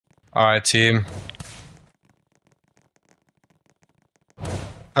Alright, team.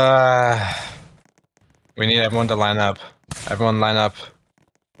 We need everyone to line up. Everyone line up.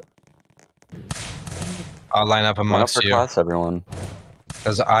 I'll line up Line up amongst for you. class, everyone.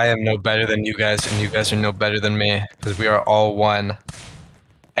 Because I am no better than you guys, and you guys are no better than me. Because we are all one.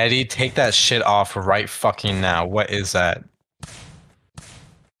 Eddie, take that shit off right fucking now. What is that?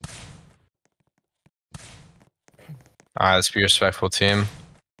 Alright, let's be respectful, team.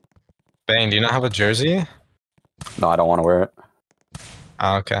 Bang, do you not have a jersey? No, I don't want to wear it.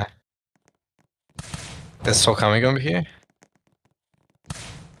 Oh, okay. Is Solkami gonna be here?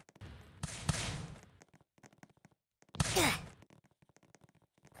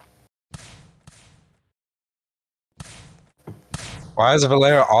 Why is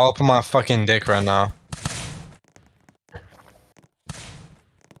Valera all up on my fucking dick right now?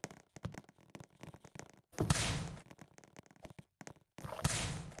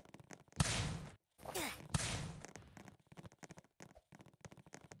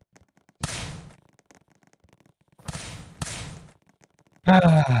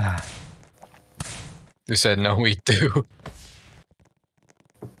 You said no, we do.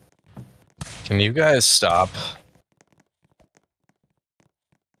 Can you guys stop?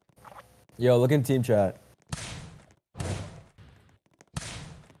 Yo, look in team chat.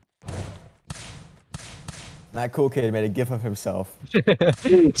 That cool kid made a gif of himself.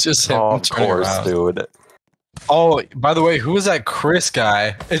 It's just him Oh, of turning course, around. dude. Oh, by the way, who was that Chris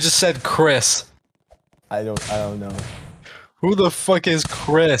guy? It just said Chris. I don't know. Who the fuck is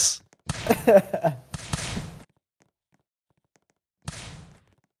Chris?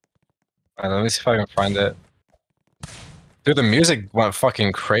 Alright, let me see if I can find it. Dude, the music went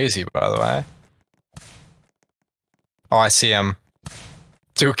fucking crazy, by the way. Oh, I see him.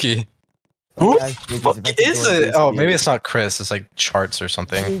 Dookie. Who the fuck is it? Oh, maybe it's not Chris. It's like Charts or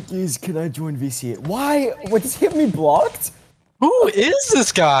something. Jinkies, can I join VC? Why? What, does he have me blocked? Who is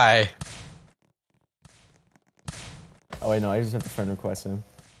this guy? Oh wait, no, I just have to friend request him.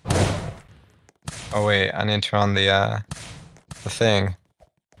 Oh wait, I need to turn on the thing.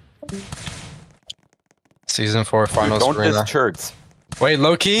 Season 4 finals Don't arena. diss Churts. Wait,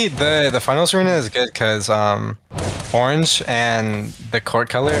 low-key, the finals arena is good because orange and the court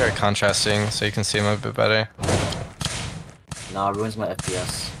color are contrasting, so you can see them a bit better. Nah, it ruins my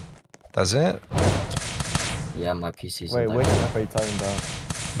FPS. Does it? Yeah, my PC's Wait, in which there. map are you talking about?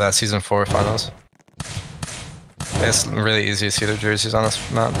 That season 4 finals. It's really easy to see the jerseys on this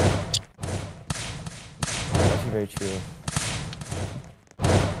map. That's actually very true.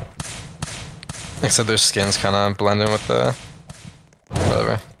 Except their skins kind of blend in with the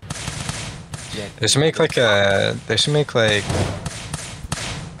whatever. Yeah. They should make like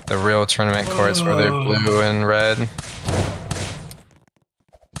the real tournament courts where they're blue and red.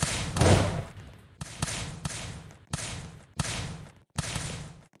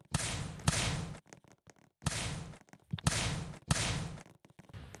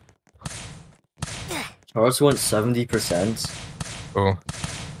 Ours went 70%. Ooh.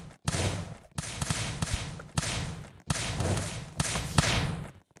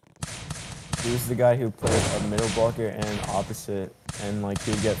 He was the guy who played a middle blocker and opposite, and like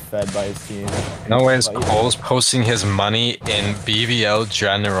he would get fed by his team. No way is But, Cole's posting his money in BVL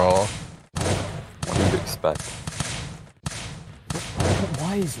General. What do you expect?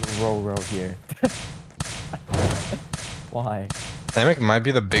 Why is Roro here? Why? Dynamic might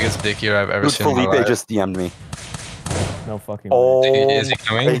be the biggest dick eater I've ever Dude, seen in my Felipe life. just DM'd me. No fucking Oh, way. Is he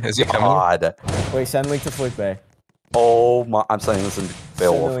coming? my Is he coming? God. Wait, send link to Felipe. Oh my, I'm sending this in Send the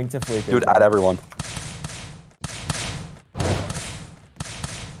Beowulf. link to Felipe. Dude, add everyone.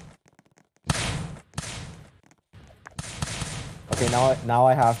 Okay, now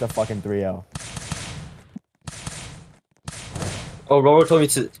I have the fucking 3-0. Oh, Roro told me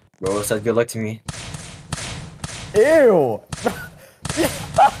to. Roro said good luck to me. Ew!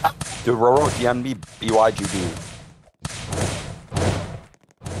 Dude, Roro DM'd me BYGB.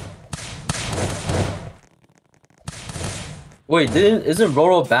 Wait, isn't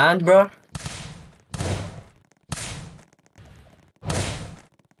Roro banned, bro?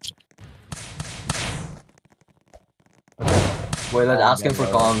 Wait, let's ask him for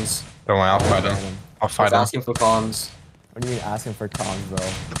comms. Don't worry, I'll fight him. I'll Let's fight him. ask him for comms. What do you mean asking for comms,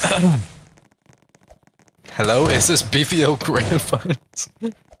 bro? Hello, is this BVL Grand Finals?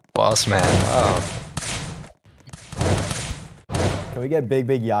 Boss man, wow. Can we get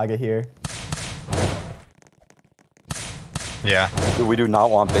Big Yaga here? Yeah. Dude, we do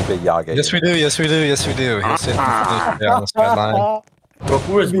not want Big Yaga. Yes, we do. Yes, we do. Yes, we do. He'll sit on the sideline. Bro,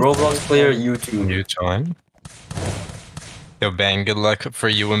 who is Roblox player YouTube? You join. Yo, Bang, good luck for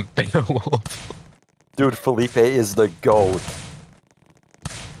you and Beowulf. Dude, Felipe is the GOAT.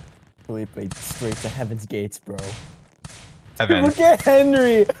 Felipe straight to heaven's gates, bro. Evan. Look at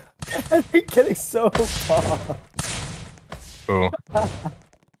Henry. Henry getting so far. Ooh.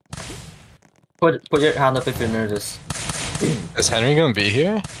 Put your hand up if you're nervous. Is Henry gonna be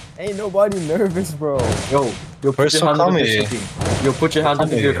here? Ain't nobody nervous, bro. Yo, put Where's your hand up if Sokami? you're shaking. Yo, put your hand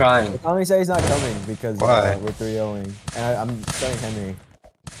up if you're crying. Tommy said he's not coming because Why? we're 3-0ing. And I'm starting Henry.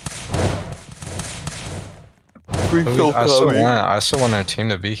 I still want our team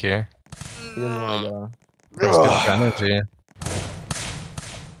to be here. He doesn't want to go. There's good energy.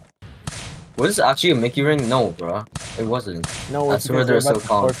 Was this actually a Mickey ring? No, bro. It wasn't. No, I it's swear because they're they're so about to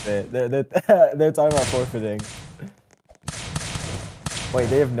calm. forfeit. They're talking about forfeiting. Wait,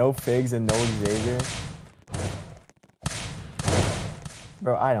 they have no Figs and no Xavier?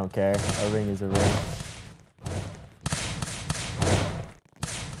 Bro, I don't care. A ring is a ring.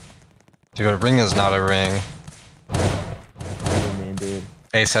 Dude, a ring is not a ring. What do you mean, dude?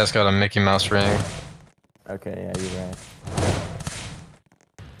 Ace has got a Mickey Mouse ring. Okay, yeah, you're right.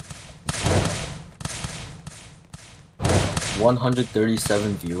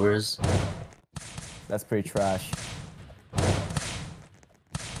 $137 viewers. That's pretty trash.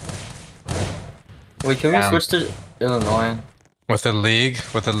 Wait, can we Damn. switch to Illinois? With a league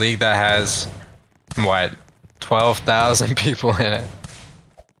that has, what, 12,000 people in it.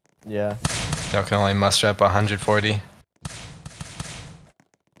 Yeah. Y'all can only muster up 140.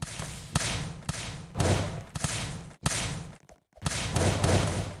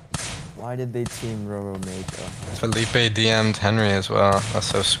 Why did they team Roro Meijo? Felipe DM'd Henry as well. That's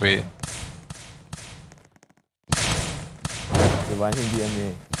so sweet. Dude, why didn't he DM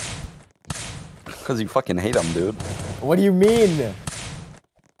me? Because you fucking hate him, dude. What do you mean?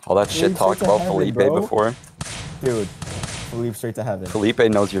 All that Leave shit talked straight to about heaven, Felipe bro. before. Dude, leave straight to heaven. Felipe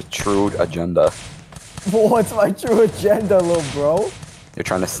knows your true agenda. What's my true agenda, little bro? You're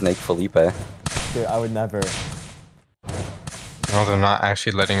trying to snake Felipe. Dude, I would never. No, they're not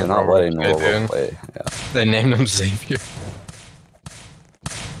actually letting They're him not letting play, Rolo dude. play. Yeah. They named him Xavier.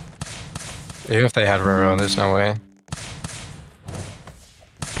 Even if they had Roro, there's no way.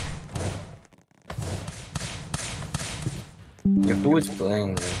 Yeah, who is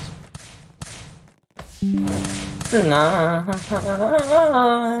playing this? Tonight.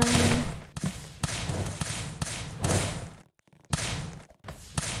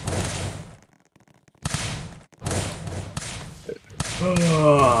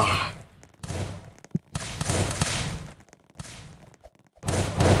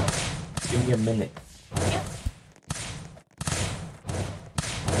 Give me a minute.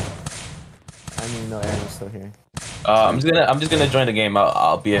 I didn't even know Aaron was still here. I'm just gonna join the game.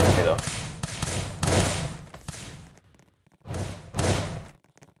 I'll be AFK though.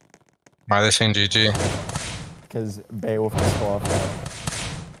 Why are they saying GG? Because Beowulf is qualified.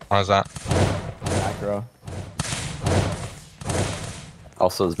 Why is that? Macro.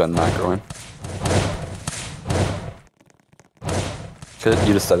 Also has been macroing.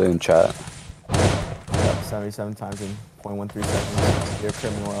 You just said it in chat. Yep, 77 times in 0.13 seconds. You're a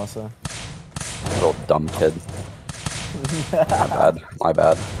criminal, Elsa. Little dumb kid. My bad. My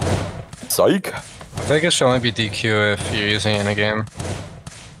bad. Psych! I think it should only be DQ if you're using it in a game.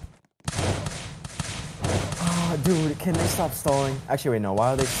 Oh, dude, can they stop stalling? Actually, wait, no.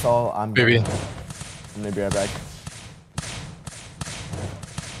 While they stall, I'm Maybe. gonna be right back.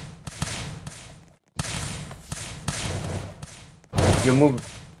 You move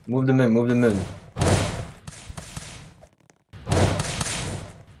them in, move them in.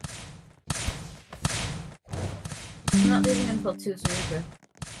 I'm not leaving until 2, so you're good.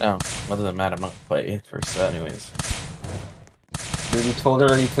 No, that doesn't matter. I'm not gonna play first set anyways. Dude, you told her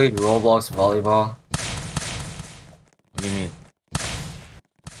that you played Roblox volleyball. What do you mean?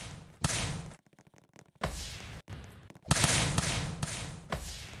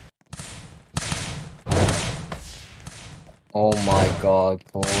 Oh my god,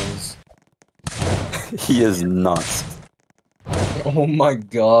 Coles. He is nuts. Oh my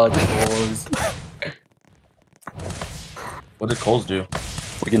god, Coles. What did Coles do?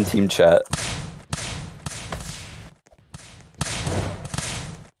 We can team chat.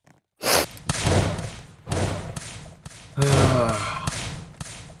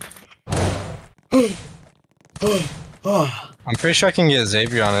 I'm pretty sure I can get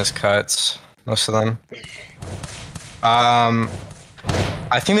Xavier on his cuts. Most of them.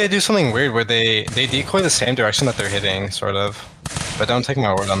 I think they do something weird where they decoy the same direction that they're hitting, sort of. But don't take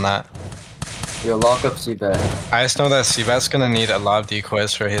my word on that. Yo, lock up Seabed. I just know that Seabat's gonna need a lot of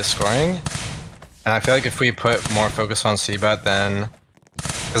decoys for his scoring. And I feel like if we put more focus on CBAT, then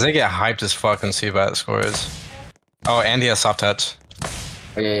because they get hyped as fuck when CBAT scores. Oh, and he has soft touch.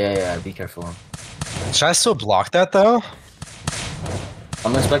 Oh, yeah. Be careful. Should I still block that though?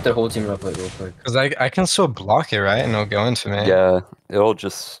 I'm gonna expect the whole team to play real quick. Because I can still block it, right? And it'll go into me. Yeah, it'll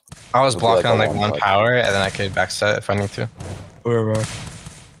just. I was it'll be like blocking on a like long one touch. power, and then I could backset if I need to. Whatever.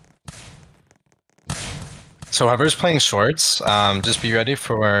 So whoever's playing shorts, just be ready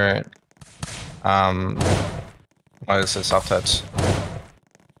for what is it, soft touch?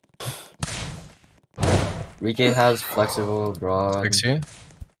 Rike has flexible, broad. Fix you?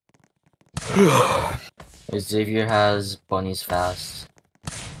 Xavier has bunnies fast.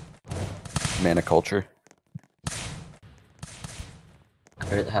 Mana culture.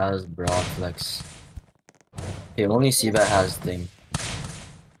 Kurt has broad flex. Okay, only Seabat has thing.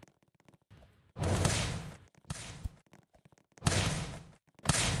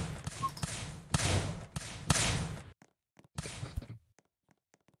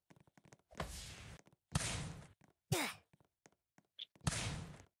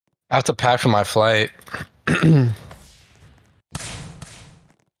 I have to pack for my flight.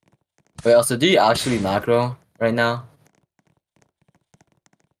 Wait, also, do you actually macro right now?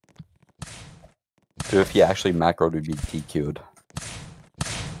 Dude, if he actually macroed, would be DQ'd.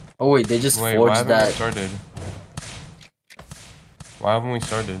 Oh wait, they just Wait, why forged haven't we that. started? Why haven't we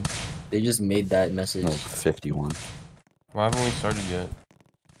started? They just made that message. No, 51. Why haven't we started yet?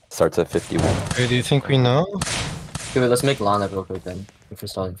 Starts at 51. Hey, do you think we know? Okay, wait, let's make Lana real quick then. If we're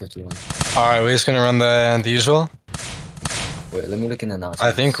starting 51. Alright, we're just gonna run the usual. Wait, let me look in the announcements.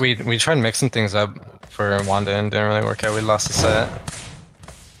 I think we tried mixing things up for Wanda and didn't really work out. We lost the set.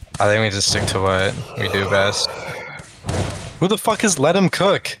 I think we just stick to what we do best. Who the fuck is let him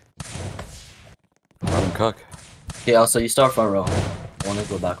cook? Let him cook. Okay, also, you start front row. I wanna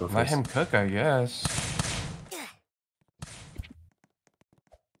go back real Let fast. him cook, I guess.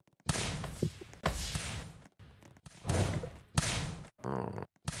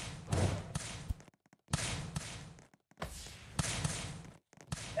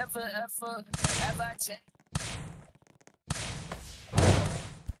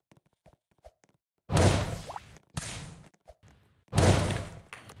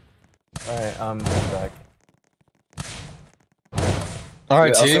 Alright, I'm back.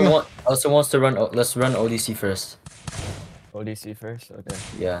 Alright, Wait, team. also wants to run. Let's run ODC first. ODC first? Okay.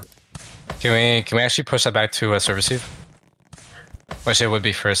 Yeah. Can we actually push that back to serve receive? Wish it would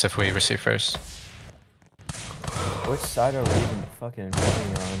be first if we receive first. Which side are we even fucking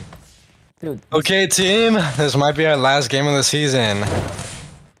playing on? Dude, Okay, team. This might be our last game of the season.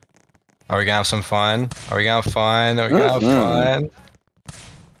 Are we gonna have some fun? Are we gonna have fun? Are we gonna have fun?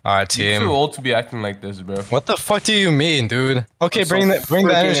 Alright, You're team. too old to be acting like this, bro. What the fuck do you mean, dude? Okay, I'm bring so the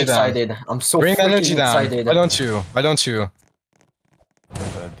freaking energy down. excited. I'm so Bring the freaking energy down. excited. Why don't you? Why don't you?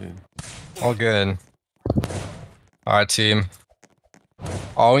 Not bad, dude. All good. Alright, team.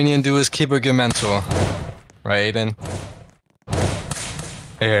 All we need to do is keep a good mental. Right, Aiden?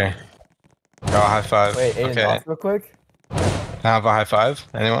 Here. Bro, high five. wait, Aiden, Okay. off real quick? Can I have a high five?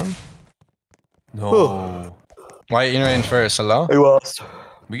 Anyone? No. Why are you in first? Hello? Who lost?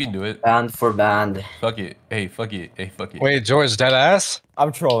 We can do it. Band for band. Fuck it. Hey, fuck it. Hey, fuck it. Wait, George, dead ass?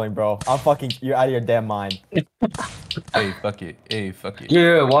 I'm trolling, bro. I'm fucking. You're out of your damn mind. Hey, fuck it. Hey, fuck it.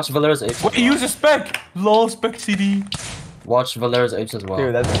 Yeah, watch Valera's apes. Wait, use a spec! Lol, spec CD. Watch Valera's apes as well.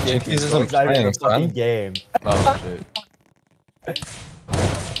 Dude, that's Jinkies Jinkies. isn't It's not even a playing, fucking son. game. Oh, shit.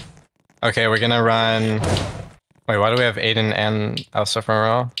 Okay, we're gonna run. Wait, why do we have Aiden and Elsa front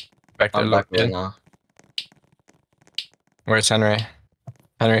row? Back there, I'm back look right good. now. Where's Henry?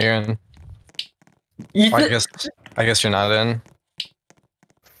 Henry, you're in. Ethan, I guess you're not in.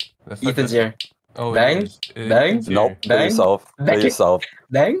 That's like Ethan's a- here. Oh, Bang, it is. bang. Ethan's here. Nope. Kill Bang. yourself. Kill Bang. yourself.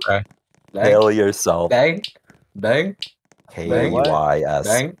 Bang. Okay. Bang. Kill yourself. Bang. Bang. KYS.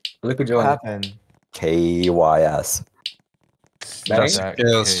 Bang. Look what What Joanna. happened? KYS. Bang. Justice Back.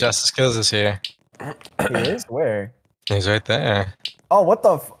 Skills. Okay. Justice Skills is here. He is? Where? He's right there. Oh, what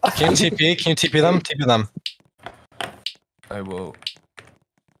the f- Can you TP? Can you TP them? TP them. I will.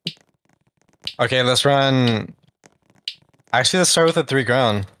 Okay, let's run. Actually, let's start with the 3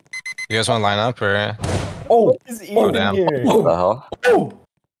 ground. You guys want to line up or? Oh, he's even damn. here. What the hell? Oh!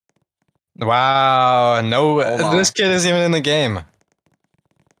 Wow, no, Hold on. this kid isn't even in the game.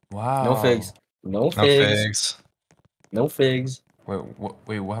 Wow. No figs. No No figs. figs. No figs.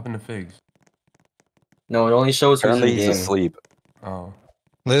 Wait, what happened to figs? No, it only shows who's in Apparently he's game. asleep. Oh.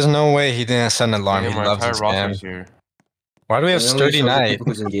 There's no way he didn't send an alarm. Damn, He our loves entire this game. roster's here. Why do we have It only Sturdy shows the Knight? people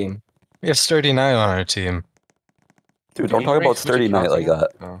who's in game. We have Sturdy Knight on our team. Dude, Did don't he talk break about Switch Sturdy Knight accounts like again?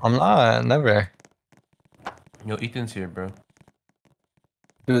 that. Oh. I'm not, never. Yo, Ethan's here, bro.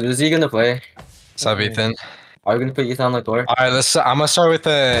 Dude, is he gonna play? What's up, Ethan? Are we gonna put Ethan on the door? All right, I'm gonna start with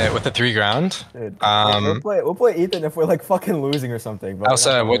the 3 ground. Dude, Um, we'll play Ethan if we're like fucking losing or something. But we're not also,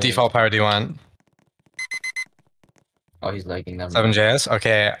 gonna what win. default power do you want? Oh, he's lagging. Never mind. 7JS.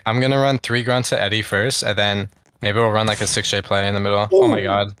 Okay, I'm gonna run 3 ground to Eddie first, and then maybe we'll run like a 6J play in the middle. Oh my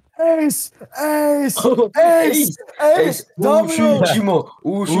god. Ace! Ace! Oh, Ace! Ace! Domino! Ushijima!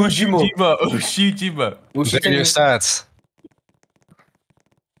 Ushijima! Ushijima! Look at your stats.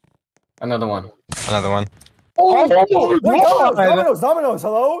 Another one. Another one. Oh, Dominoes!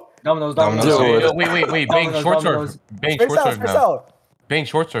 Hello? Dominoes, Dominoes. Dominoes. Yo, wait. Bang Dominoes, short serve. Dominoes. Bang Space short out, serve space now. out. Bang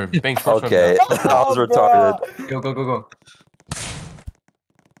short serve. Bang short serve Okay, now. that was Oh, retarded. Go.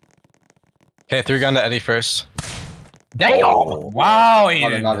 Okay, 3 ground to Eddie first. Damn! Oh. Wow, Not bad,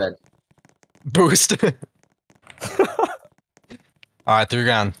 Ethan. not bad. Boost. Alright, 3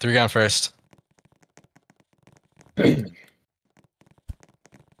 ground. 3 ground first.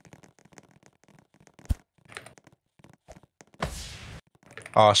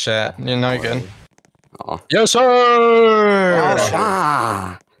 Oh shit. You know you're good. Oh. Yes, sir!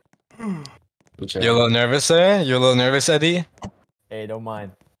 Ah. Good job. You're a little nervous there? You're a little nervous, Eddie? Hey, don't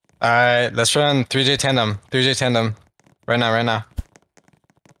mind. Alright, let's run 3J tandem. 3J tandem. Right now.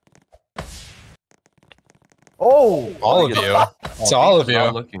 Oh! All of you. It's all of Not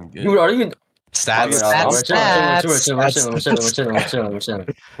you. looking good. Dude, are you even? Stats. We're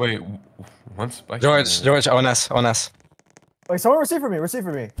chilling. Wait, one spike. George, ONS. Wait, someone receive for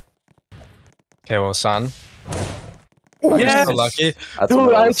me. Okay, well, son. Yes! So lucky. That's Dude,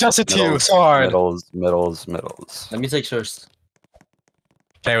 I middles, trusted you middles, so hard. Middles. Let me take first.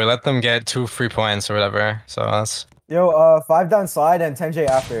 Okay, we let them get 2 free points or whatever. So that's Yo, 5 down slide and 10J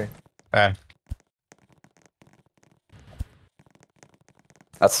after. okay.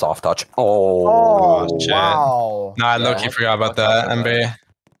 That's soft touch. Oh, shit. Wow. Nah, I Yeah, low-key forgot about that, MB.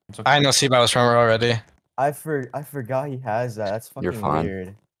 I know Seabat was front row already. I forgot he has that. That's fucking You're fine.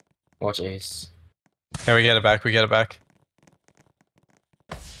 weird. Watch Ace. Okay, we get it back.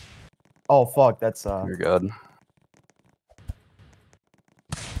 Oh fuck, that's you're good.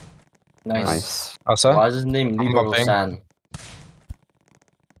 Nice. Nice. Also, Why is his name Libero bumping. San?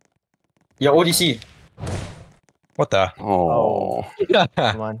 Yeah, ODC. what the? Oh.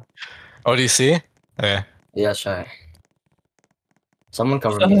 come on. ODC? Okay. Yeah, shy. Someone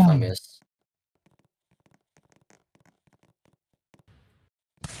cover me if I miss.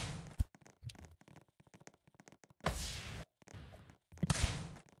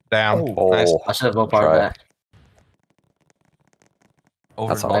 Damn. Oh. Nice. I should have low power Try. back.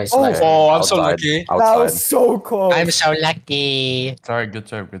 Over. That's all. Nice, Oh. nice. Oh, I'm so Outside. lucky. That Outside. was so close. so lucky. Sorry, good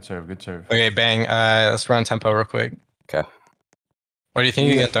serve. Okay, bang. Let's run tempo real quick. Okay. What do you think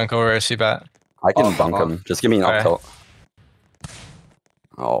you get dunk over Seabat? I can Oh, bunk oh. him. Just give me an up Okay. tilt.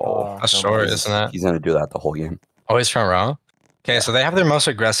 Oh. That's short, isn't it? He's gonna do that the whole game. Always front row. Okay, so they have their most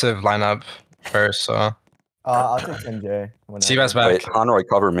aggressive lineup first, so I'll take 10J. whenever. Seabat's back. Wait, Hanroy,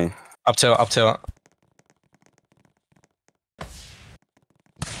 cover me. Up tilt.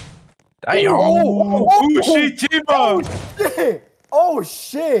 Oh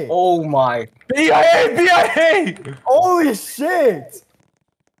shit! Oh my. BIA! Holy shit!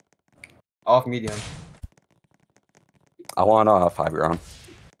 Off medium. I want a 5 ground.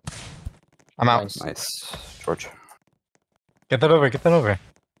 I'm out. Nice. Nice, George. Get that over.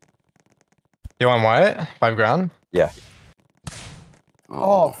 You want what? 5 ground?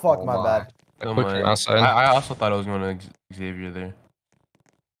 Oh fuck, Oh my my. bad. Oh Quick my. outside. I also thought I was going to Xavier there.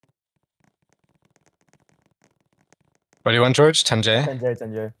 What do you want, George? 10J?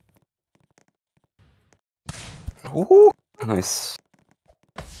 10J. Ooh, nice.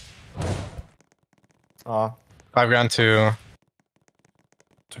 5 ground to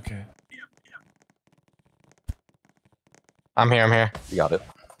It's okay. I'm here. You got it.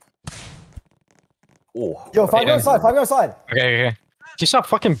 Oh. Yo, 5 go side. Okay. Can you stop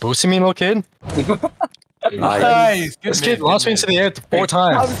fucking boosting me, little kid? Nice. This kid launched me into the air 4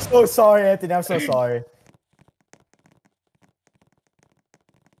 times. I'm so sorry, Anthony. I'm so sorry.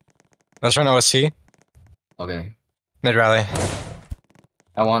 Let's run OST. Okay. Mid rally.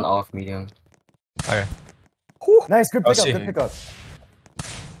 I want off medium. Okay. Nice, good Oh, pickup, see. good pickup.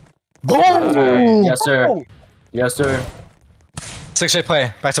 Boom! Yes, sir. Oh, Yes, sir. 6J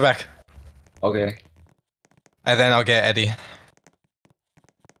play, back to back. Okay. And then I'll get Eddie.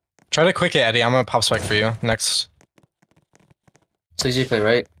 Try to quick it, Eddie. I'm gonna pop spike for you next. 6G play,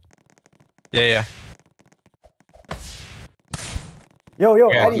 right? Yeah. Yo,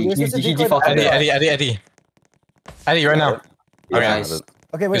 Yeah, Eddie, you're supposed to he declare defaulted the Eddie, Eddie. Eddie, right now. Yeah, Okay. Nice.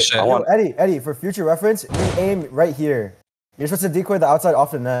 Okay, wait. shit. Yo, Eddie, for future reference, you aim right here. You're supposed to decoy the outside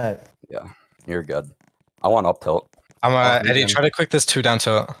off the net. Yeah, you're good. I want up tilt. I'm Off Eddie, medium. try to click this 2 down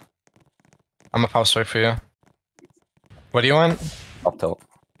tilt. I'm a pop strike for you. What do you want? Up tilt.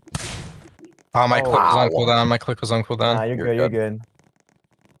 Oh, my click was on wow. cooldown. My click was on cooldown. Nah, you're You're good. You're good. good.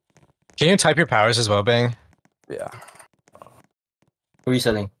 Can you type your powers as well, Bang? Yeah. Who are you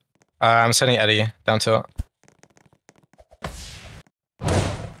setting? I'm setting Eddie down tilt.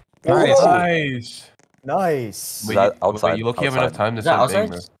 Nice. Nice. Nice. Is that outside? Wait, you look, you have enough Outside. time to Is that set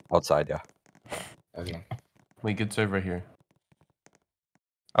Bang, outside? bro. Outside, yeah. Okay. Wait, good serve right here.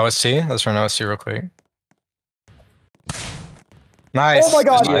 OST? Let's run OST real quick. Nice. Oh my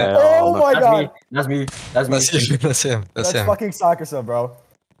god. Yeah. Oh my That's god. me. That's me. That's me. That's him. That's him. That's That's him. fucking soccer sub, bro.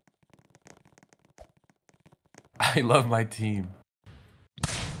 I love my team.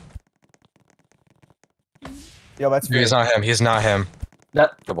 Yo, that's He's fair. not him. He's not him.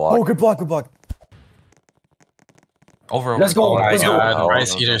 That. Good block. Oh, good block. Good block. Over. Let's go. Oh my Let's go. god. Oh,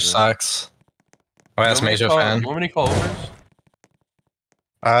 Rice no, Heater no, no. sucks. Oh, that's You want me to Meijo call- fan. You want me to call overs?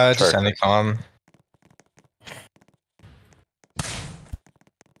 Just Sure. any calm.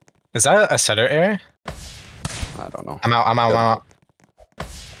 Is that a setter error? I don't know. I'm out. I'm out. I'm out.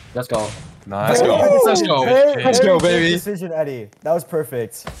 Let's go. Nice. Very good Let's decision. go. Very, Let's very go, good baby. Decision, Eddie. That was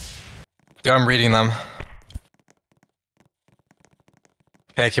perfect. Yo, I'm reading them.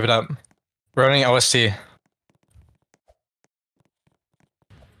 Okay, keep it up. We're running OST.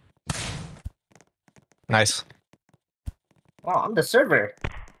 Nice. Wow, I'm the server.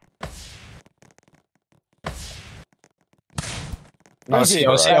 OC, Easy.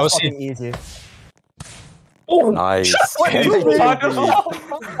 OC, That's OC. fucking easy. Nice.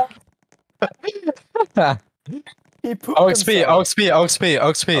 He pooped OXP, himself. OXP, OXP,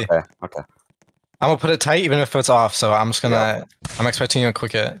 OXP. Okay, okay. I'm gonna put it tight even if it's off, so I'm just gonna... I'm expecting you to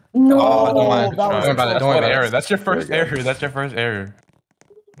click it. No, Oh, don't worry. that Don't was worry about it. so Don't worry What about it. error? That's your first Very good. error. That's your first error.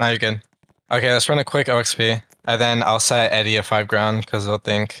 Now you're good. Okay, let's run a quick OXP. And then I'll set Eddie a 5 ground, because they'll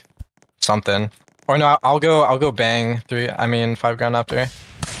think something. Or no, I'll go bang 5 ground after.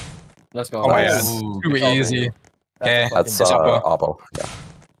 Let's go. Oh my Nice. god. Ooh, Too good call, easy. baby. Okay, That's It's up, Abo.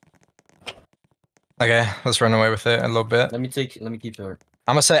 Yeah. Okay, let's run away with it a little bit. Let me keep short.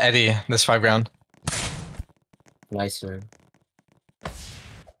 I'm gonna set Eddie this 5 ground. Nice, sir.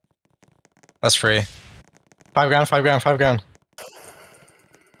 That's free. 5 ground, 5 ground, 5 ground.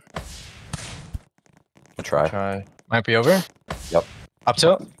 Good try. Try. Might be over. Yep. Up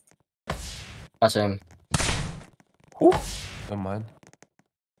tilt. That's him. Don't mind.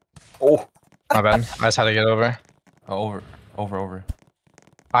 Oh, My bad. I just had to get over. Oh, over.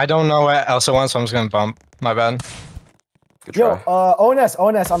 I don't know what Elsa wants, so I'm just gonna bump. My bad. good Yo, try.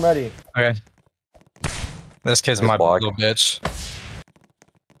 ONS, I'm ready. Okay. This kid's Nice my block. little bitch.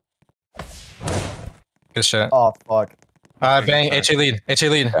 Good shit. Oh, fuck. Bang, HA lead. HA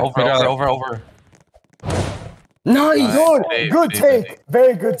lead. Over. Nice. Good, Save, good save, take.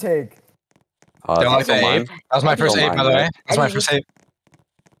 Very good take. Don't like the don't ape. That was my first Don't ape, by mind the it. way. That's my first ape.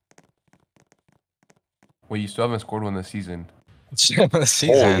 Wait, you still haven't scored one this season. The Holy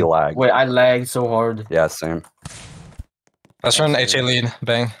season. lag. Wait, I lagged so hard. Yeah, same. Let's run That's HA lead.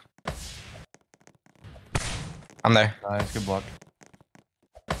 Bang. I'm there. Nice, good block.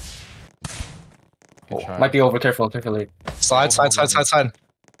 Good try. Might be over. Carefully. Slide.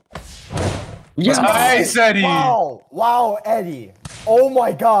 Yes. Nice, Eddie. Wow, Eddie. Oh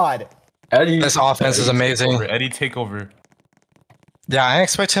my god. Eddie. This offense is amazing. Over. Eddie, take over. Yeah, I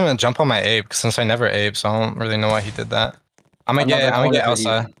expect him to jump on my ape since I never ape, so I don't really know why he did that. I'm gonna get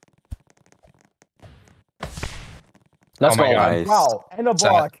Elsa. Let's Oh my go. God. Nice. Wow, and a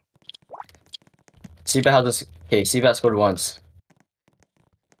block. Seabat had this. Okay, Seabat scored once.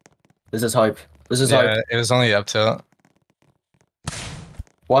 This is hype. Yeah, it was only up to.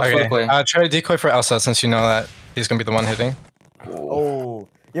 Watch for the Okay, play. try to decoy for Elsa since you know that he's gonna be the one hitting. Oh.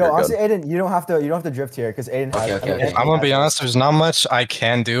 Yo, You're honestly, Aiden, you don't have to drift here because Aiden has. Okay. I'm gonna be honest. There's not much I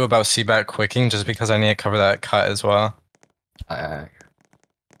can do about Seabat quicking just because I need to cover that cut as well. Uh,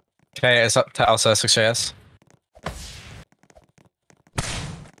 Okay, it's up to Elsa 6JS.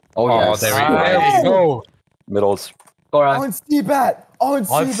 oh yes. there we Nice. go. Middles. Alright. On C-Bat. On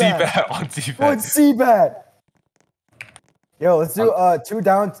On C-Bat. C-Bet. On On C-Bet. C-Bat. Yo, let's do two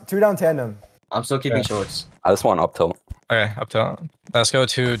down tandem. I'm still keeping Yeah. shorts. I just want up tilt. Okay, up tilt. Let's go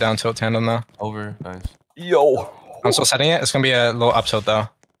to down tilt tandem though. Over. Nice. Yo. I'm still setting it. It's gonna be a little up tilt though.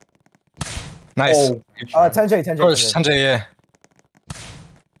 Nice. Oh, Good try. 10J. Of course, Sanjay, yeah.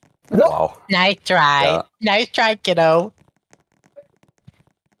 Wow. Nice try. Yeah. Nice try, kiddo.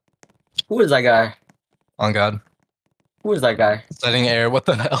 who is that guy? On God. Who is that guy? Setting air, what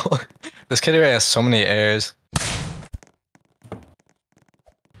the hell? This kid here has so many airs.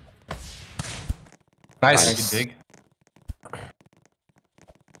 Nice. Nice. Dig.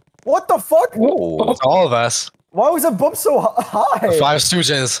 What the fuck? Oh, It's all of us. Why was the bump so high? The Five Stooges.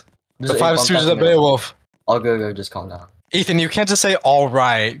 Just The Five bump Stooges that of to me. Beowulf. I'll go, just calm down. Ethan, you can't just say all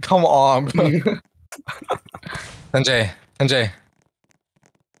right. Come on, bro. NJ.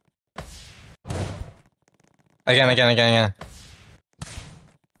 Again.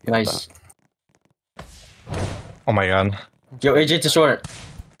 Nice. Oh my god. Yo, AJ to short.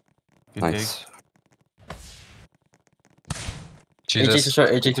 Good nice. AJ to Jesus. short,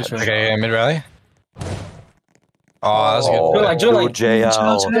 AJ to short. Okay, mid rally. Oh, that's Oh, good. Drill line.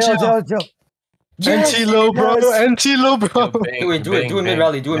 JL. Yes, NT low, bro. yes. NT low, bro. Do it mid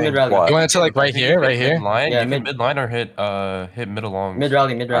rally, do it mid rally. What? You want it to like right here, right here? Mid line. Yeah, You can mid line or hit middle long. Mid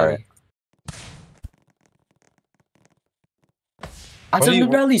rally. Alright. I What said do you-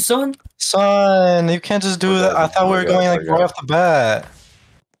 mid rally, son. Son, you can't just do that. I thought we were going like right off the bat.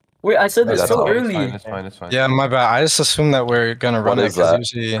 Wait, I said Wait, this that's so all. early. It's fine. It's fine. Yeah, my bad. I just assumed that we're gonna run What it is because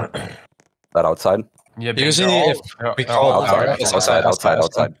that? usually, That outside? Yeah, Bang, usually they're if all- we they're call all it outside. power, it's outside.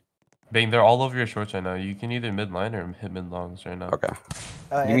 outside. Bang, they're all over your shorts right now. You can either mid line or hit mid longs right now. Okay.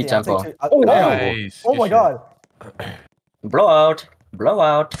 Give me Anthony, I'll tempo. take two- Oh, Nice. Oh Good my shit. god.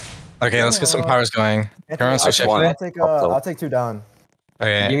 Blowout. Okay, let's get some powers going. Anthony, Run switch shift play. I'll take two down.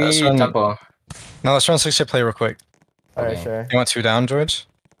 Okay, Give let's me run. tempo. No, let's run switch shift play real quick. Alright, Okay. sure. You want two down, George?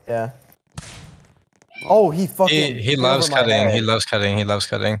 Yeah. Oh, he fucking. He hit loves over my cutting. head. He loves cutting. He loves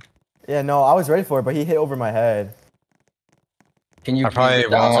cutting. Yeah, no, I was ready for it, but he hit over my head. Can you I probably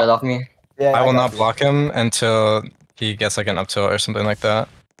get the outside won't- off me? Yeah, I will got not you. block him until he gets like an up tilt or something like that.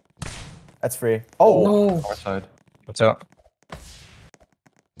 That's free. Oh, No. Far side. Up tilt.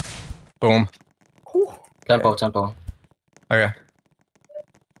 Boom. Tempo. Okay.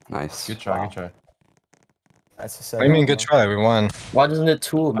 Nice. Good try. Good try. that's a What seven. do you mean? Good try. We won. Why doesn't it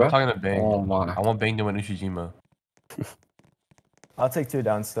tool, bro? I'm talking to Bang. Oh my. I want Bang to win Ushijima. I'll take two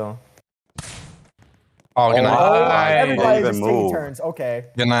down still. Oh, good Oh, night. Nice. everybody Even just taking move. turns. Okay.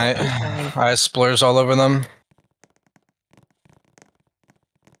 Good night. I splurs all over them.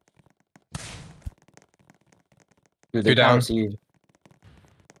 Dude, Two they down. can't see you.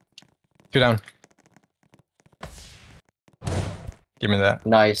 Two down. Give me that.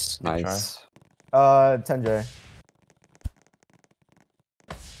 Nice. Nice. 10J.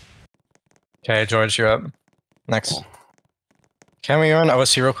 Okay, George, you're up. Next. Can we run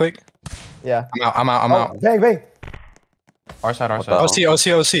OC real quick? Yeah. I'm out. Bang, bang. Our side. What the side.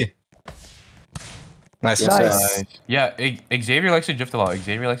 hell? OC. Nice. Yes, Nice. sir. Yeah, Xavier likes to drift a lot.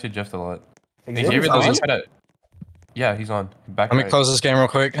 Xavier, Xavier's though, on? he's trying to. Yeah, he's on. Back Let me right. close this game real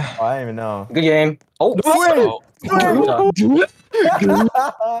quick. Oh, I didn't even know. Good game. Oh, Oh,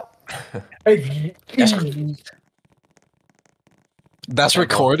 That's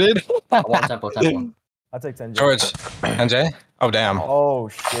recorded? I want tempo. I'll take 10J. George. NJ? Oh, damn. Oh,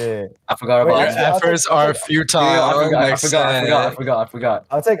 shit. I forgot Wait, Your about actually, I'll efforts take- are futile. I Next forgot. set. I forgot.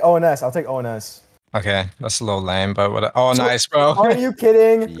 I'll take ONS. I'll take ONS. Okay, that's a little lame, but what? Oh, nice, bro. Are you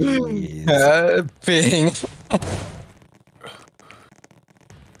kidding? Jeez. Bing.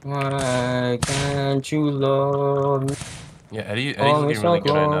 Why can't you love me? yeah, Eddie's looking really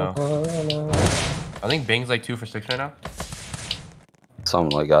good right now. I think Bang's like 2 for 6 right now.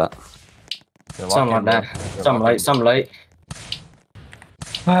 Something like that. They're Something like locked in, that. bro. They're Some locked light, in. some light.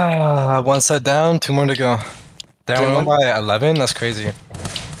 One set down, 2 more to go. Damn, we won by 11? That's crazy.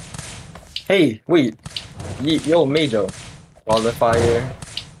 Hey, wait. Yo, Meijo. Qualifier.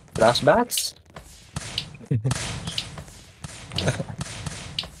 Flashbacks?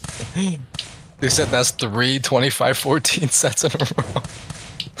 They said that's 3 25-14 sets in a row.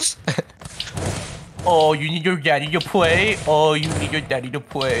 Oh, you need your daddy to play? Oh, you need your daddy to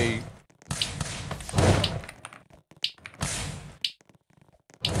play.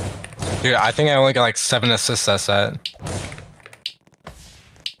 Dude, I think I only got like 7 assists that set.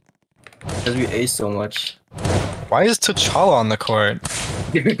 Because we ace so much. Why is T'Challa on the court?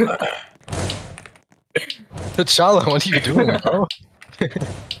 T'Challa, what are you doing, bro?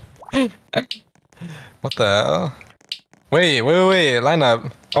 What the hell? Wait, line up.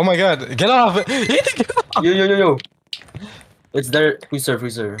 Oh my god, get off! Get off! Yo. It's there. We serve.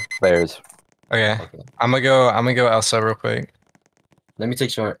 Bears. Okay, I'm gonna go Elsa real quick. Let me take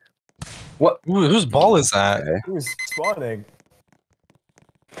short. Ooh, whose ball is that? Okay. Who's spawning?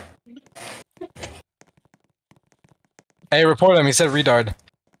 Hey, report him. He said redard.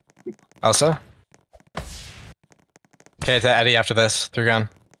 Elsa? Okay, to Eddie after this. 3 gun.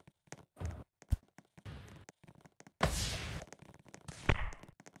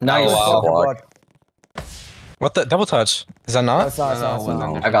 Nice. Oh, wow. Good block. What the double touch? Is that No, not? it's not. It's not. It's No,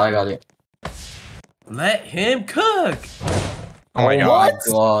 not. No. I got it. Let him cook. Oh my Oh god.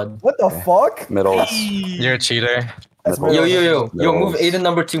 my god. What the Okay. fuck? Middle. You're a cheater. That's Middle. middle. Yo, move Middles. Aiden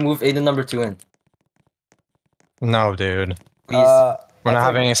number 2, move Aiden number 2 in. No, dude. Please. We're not I'll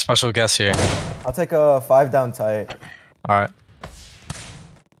having any special guests here. I'll take a 5 down tight. Alright.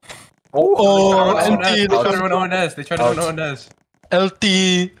 Oh, empty. They tried to run ONS. They tried to run ONS. LT.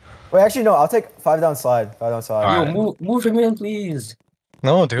 Wait, actually no. I'll take 5 down slide. 5 down slide. Alright. Yo, move him in, please.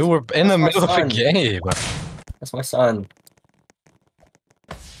 No, dude, we're in the That's my middle of a son. game. That's my son.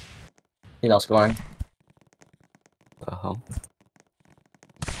 He's not scoring. The hell?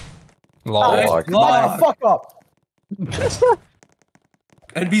 Lol. Nice Block. block. Fuck up.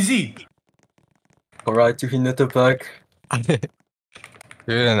 NBZ. Alright, to Hinata back.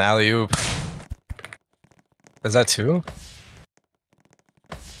 Dude, an alley oop. Is that 2?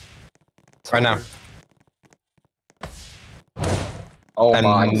 Right now. Oh And-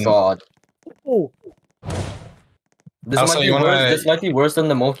 my god. Oh. This Also, might be you wanna- worse. This might be worse than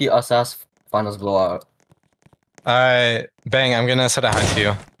the Moki Assas finals blowout. Alright, Bang, I'm gonna set a high to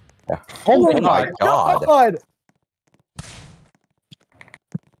you. Oh my god.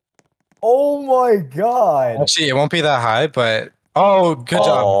 Oh my god. Actually, it won't be that high, but... Oh, good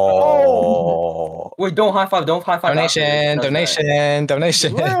job. Oh. Wait, don't high five. Don't high five. Donation, after. donation,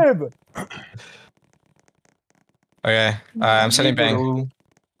 donation. Lib. Okay, I'm setting Bang.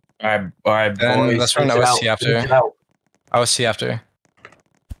 Alright, Then boys. let's run finish it OSC out, after. finish it out. OC after.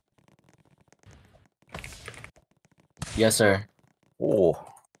 Yes, sir. Oh.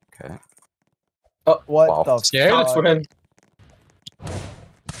 Okay. What Wow. the Scared? Shots for him.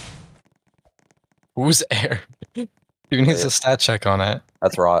 Who's air? Who needs a stat check on it?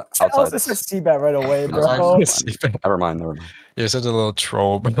 That's right. Oh, Outside. this is C-bet right away, bro. Outside. Never mind. Never mind. You're such a little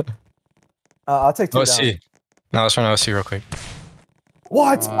troll, bro. I'll take 2 down. OC. Now let's run OC real quick.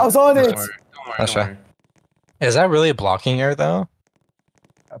 What? I was on Don't it. worry, don't worry, That's don't right. worry. Is that really a blocking air, though?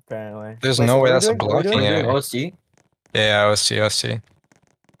 Apparently. There's Wait, no so way what are that's we a doing? What are we blocking doing? air. OSC. Yeah, OC, OC.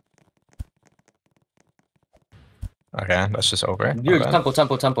 Okay, that's just over. Dude,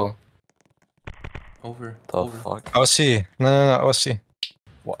 Okay. tempo. Over. The over. fuck? OC. No, OC.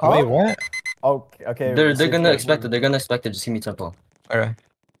 What? Huh? Wait, what? Okay. They're receive gonna it. expect it. They're gonna expect it. Just give me tempo. Okay.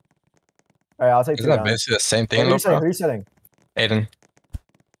 Alright, I'll take 2 Isn't that down. basically the same Who thing, are though, you setting? bro? Who are you setting? Aiden.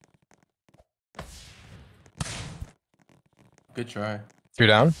 Good try. 3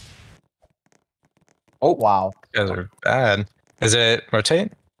 down? Oh, wow. You guys are bad. Is it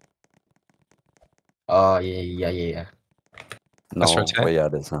rotate? Yeah. No. That's rotate. Wait, yeah,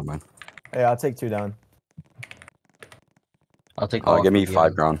 it is. Never mind. Yeah, I'll take 2 down. I'll take all. Give me for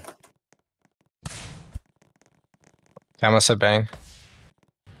 5 BVL. ground. Okay, I'm gonna set Bang.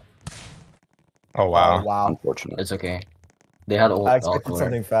 Oh, wow. Oh, wow. Unfortunate. It's okay. They had all. I all expected core.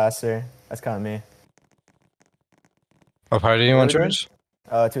 something faster. That's kind of me. What part do you want, What are we doing?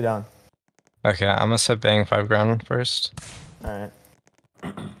 George? 2 down. Okay, I'm gonna set Bang 5 ground first. Alright.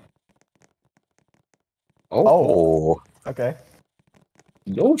 Oh, Oh. Okay.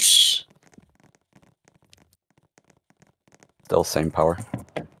 yosh. Still same power.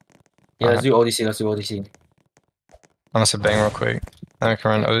 Yeah, let's do ODC. Let's do ODC. I'm gonna set Bang real quick. Then I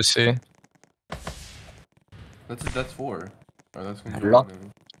can run OC. That's 4. Oh, that's gonna Block.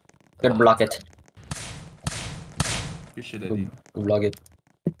 Good block it. Good shit, Eddie. Good block it.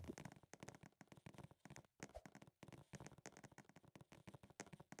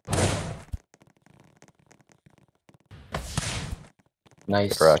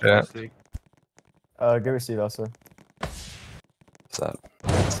 Nice. Correct. Yeah. Good receive also. It's that.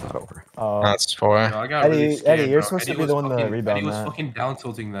 It's not over. That's 4. No, I got Eddie- really scared, Eddie, you're bro. supposed to Eddie be was the one to fucking- rebound Eddie was that. fucking down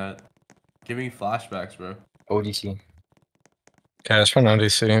tilting that. Giving me flashbacks, bro. ODC. Okay, let's run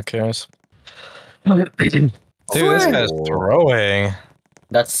ODC. Who cares? Dude, this guy's throwing.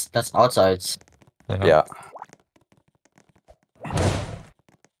 That's outsides. Yeah.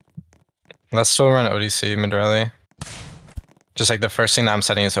 Let's still run ODC mid rally. Just like the first thing that I'm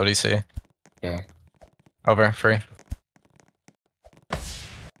setting is ODC. Yeah. Over, free.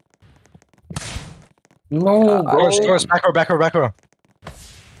 No, bro. Scores, back row.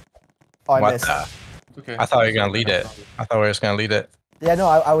 Oh, I What missed. the? Okay. I thought you were gonna lead it. I thought we were just gonna lead it. Yeah, no,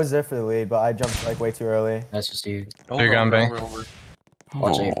 I was there for the lead, but I jumped like way too early. That's just you. Over, You're gone, Bang. over.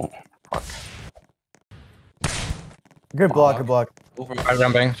 Watch it. Oh. Good block, good block. Over. 5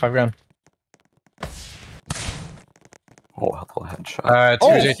 ground, Bang. 5 ground. Oh, helpful headshot.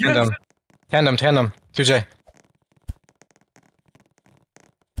 2J tandem. Tandem. 2J.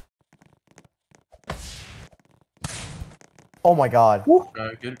 Oh my god.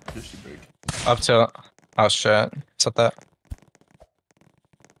 Good break. Up to. Oh shit. What's up that?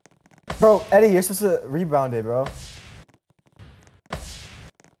 Bro, Eddie, you're supposed to rebound it, bro.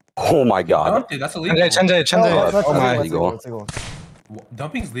 Oh my god. Dumped it, that's illegal. Chenjay. No, that's Oh my. illegal. That's illegal.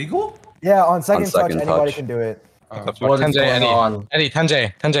 Dumping's legal? Yeah, on second touch, second anybody touch. can do it. What the fuck? What is Chenjay, going Eddie. on? Eddie,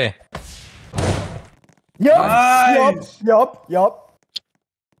 Chenjay. Yup. Nice. Yup.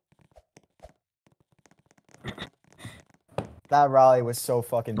 That rally was so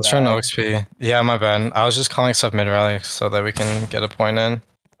fucking Let's bad. try no XP. Yeah, my bad. I was just calling stuff mid rally so that we can get a point in.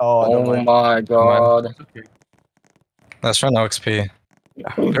 Oh, don't Oh worry. my god. It's okay. Let's try no XP.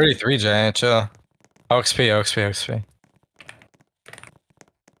 33 J, chill. OXP.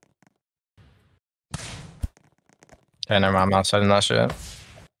 Okay, never mind. I'm outside in that shit.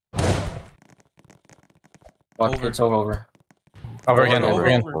 Fuck, Over. it's over. Over again. Over.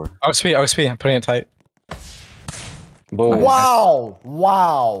 OXP. I'm putting it tight. Boom.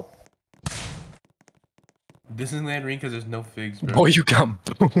 Wow. Disneyland ring because there's no figs, bro. Boy, you got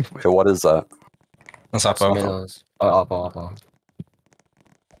boom. Okay, what is that? What's up, Bo? Middles. Up.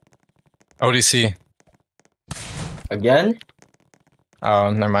 ODC. Again?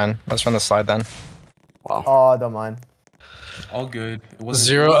 Oh, never mind. Let's run the slide then. Wow. Oh, don't mind. All good. It wasn't-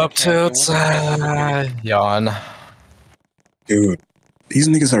 Zero it up wasn't to it wasn't outside. Yawn. Dude, these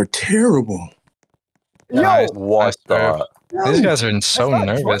niggas are terrible. Nice. What the? These guys are That's so not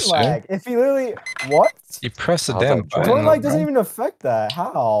nervous, joint dude. lag. If he literally what? You press the How's damn that button. Joint lag doesn't bro. even affect that.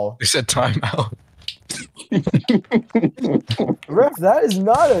 How? You said timeout. Ref, that is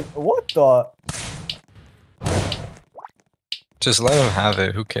not a what the? Just let him have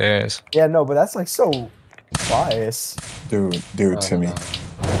it. Who cares? Yeah, no, but that's like so biased. Dude, Timmy,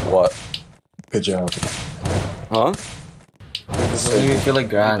 What? good job. Huh? Doesn't even feel like Don't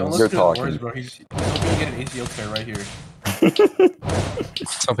grand. You're listen to the talking. words, bro. He's hoping you get an ACL tear right here.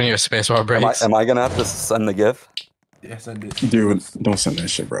 Let's open your spacebar Am breaks. I gonna have to send the GIF? Yes, I did. Dude, don't send that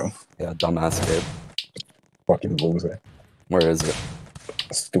shit, bro. Yeah, dumbass kid. Fucking loser. Where is it?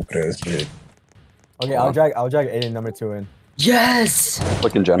 Stupid ass kid. Okay, I'll drag Aiden number 2 in. Yes!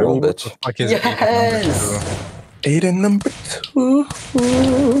 Look in general, Dude, bitch. Fuck is Yes! Aiden number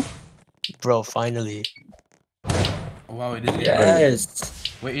 2. Bro, finally. Wow, it is.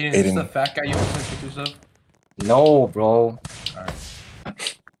 Yes! Wait, Aiden, is this Aiden. the fat guy you want to send pictures of? No, bro.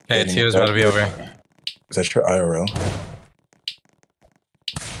 Okay, Tio's about to be over. Is that your IRL?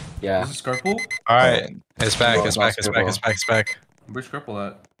 Yeah. Is this Scarpool? Alright, it's back. No, It's back. Where's Scarpool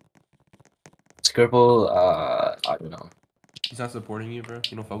at? Scribble, I don't know. He's not supporting you, bro.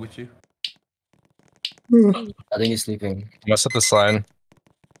 He don't fuck with you. I think he's sleeping. What's up the slide?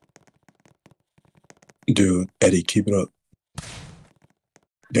 Dude, Eddie, keep it up.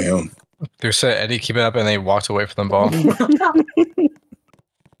 Damn. They said Eddie, keep it up, and they walked away from the ball.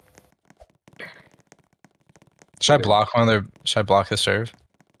 Should I block one of their? Should I block the serve?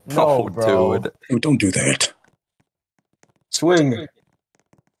 No, Oh, bro. dude. Dude, don't do that. Swing!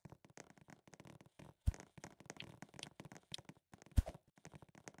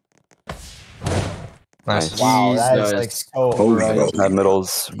 Nice. Wow, that is Jesus. like so Oh, right. no.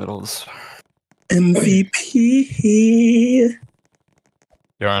 Middles. MVP.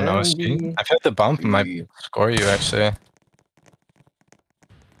 You're on OSP. I feel like the bump might score you actually.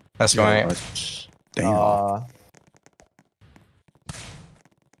 That's Yeah, going. Damn.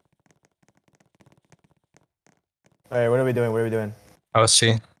 Alright, what are we doing?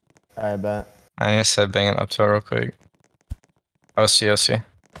 OC. Alright, bet. I need to set banging up to it real quick. OC.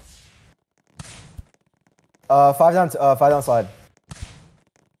 5 down slide.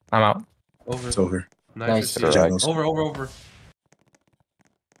 I'm out. Over. It's over. Nice. Nice. to see you. Jaggles. Over.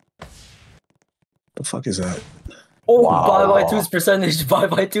 The fuck is that? Oh, Wow. bye by 2's percentage. Bye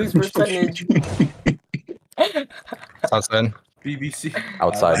by 2's percentage. Outside. BBC.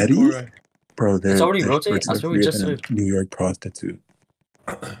 Outside. Eddie? Alright. Bro, they're already rotating. experts That's what we like just weird than a New York prostitute.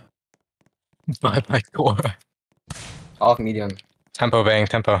 Bye bye core. Off medium. Tempo bang.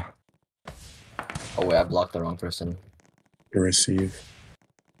 Tempo. Oh wait, I blocked the wrong person. To receive.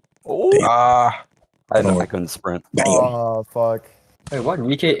 Oh. Ah. I couldn't sprint. Damn. Oh, fuck. Wait, what?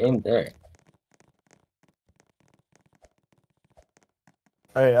 Rike aimed there.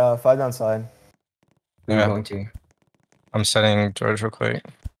 Alright, 5 down slide. I'm Yeah. going to. I'm setting George real quick.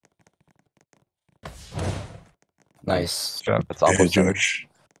 Nice. Jump. It's Yeah, opposite. George.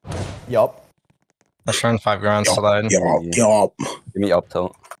 Yup. Let's run 5 ground slide. Yup. Give me up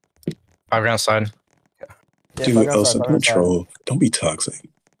tilt. 5 ground slide. Yeah, Dude, 5 down Elsa, slide, 5 don't down slide. troll. Don't be toxic.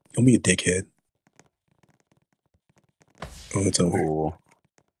 Don't be a dickhead. Oh, it's over. Ooh.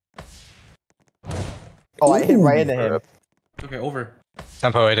 Oh, I hit right Ooh. into him. Okay, over.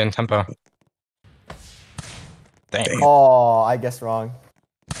 Tempo, Aiden, tempo. Damn. Damn. Oh, I guess wrong.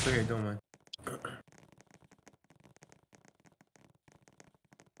 It's okay, don't mind.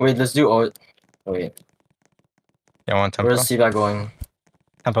 Wait, let's do. Oh, wait. You want tempo? Where's C-Back going?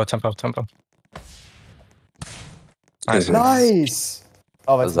 Tempo, tempo, tempo. Nice. Good. Nice.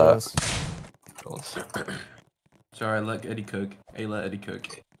 Oh, What that's is close. Sorry, let Eddie cook. Hey, let Eddie cook.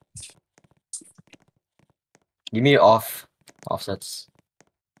 Give me offsets.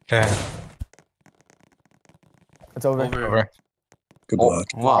 Okay, It's over. over. Good Oh, block.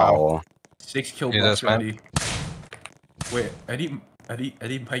 wow. 6 kill Jesus, blocks for man. Eddie. Wait,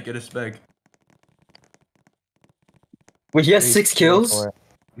 Eddie might get a spec. Wait, he has He's 6 going kills? for it.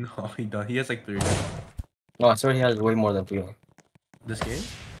 No, he does. He has like 3. No, I swear he has way more than 3. This game?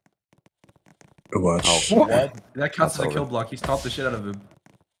 Good watch. Oh. Red. That counts That's as a kill over. block. He stomped the shit out of him.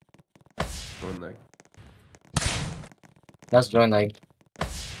 One leg. That's join like.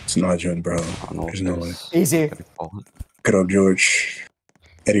 It's not Jordan, bro. I don't know if There's no way. there's- Easy. Gonna call it. Good up, George.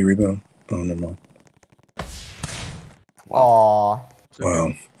 Eddie rebound. Oh, never mind. Aw. It's okay.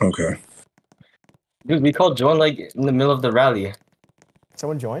 Wow. Okay. Dude, we called join like in the middle of the rally.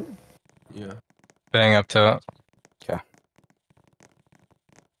 Someone join? Yeah. Bang up to it.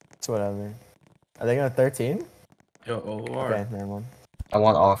 It's whatever. Are they going to 13? Yo, OR. Okay, never mind. I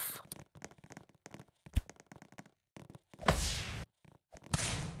want off.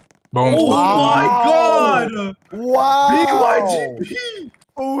 Boom. Oh my Wow. god! Wow. Big YGP!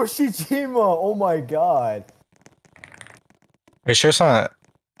 Oh, Shijima. Oh my god. Are you sure it's not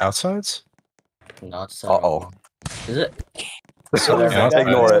outsides? Not so. Uh-oh. Is it? So they're Yeah,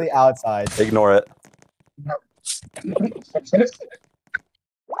 ignore it. definitely outside. Ignore it.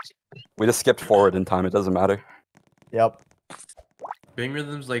 We just skipped forward in time. It doesn't matter. Yep. Bang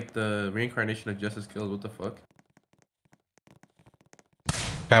Rhythm's like the reincarnation of Justice Kills. What the fuck?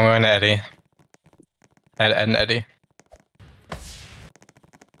 I'm going to Eddie. Ed and Eddie.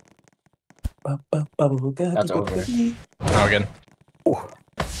 That's over. Oh, good.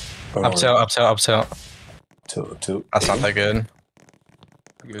 Up tilt, up tilt, up tilt. Two. That's not that good.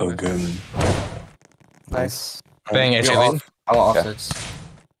 Good. Oh, good. Nice. Bang, You're HA lead. off. I want Okay. offsets.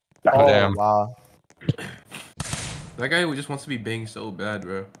 Oh, Damn. wow. That guy who just wants to be Bang so bad,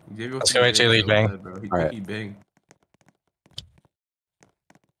 bro. Xavier Let's wants to go be HA lead, so Bang. bad, bro. He think Alright. he Bang.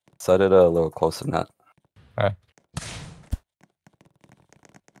 Set it a little closer than that.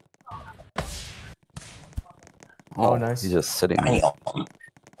 Oh, nice. He's just sitting there.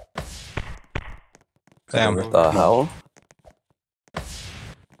 Damn. What the hell?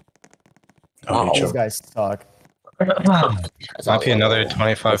 Oh, Wow. he These choked. guys suck. That's Might be all. another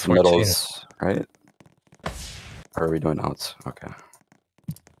 25-14. That's middles, right? Or are we doing outs? Okay.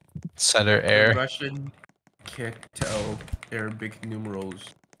 Setter air. Russian kick tell Arabic numerals.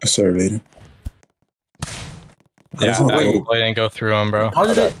 Surveyed. Yeah, Oh, I wait. didn't go through them, bro. How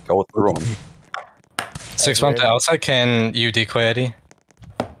did it? Go through them. 6 months weird. outside, can you decoy Eddie?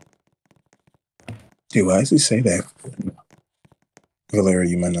 Dude, why does he say that? Valeria,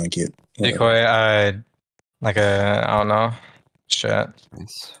 you might not get. whatever. Decoy, like a, I don't know. Shit.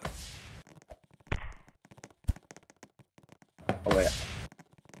 Nice. Oh wait.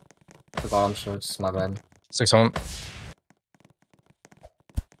 The bottom shorts, my bad. 6-1.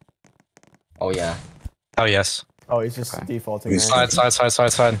 Oh yeah. Oh, yes. Oh, he's just Okay. defaulting. He's Right?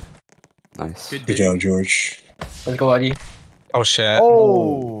 Side. Nice. Good Good day. job, George. Let's go, Eddie. Oh, shit.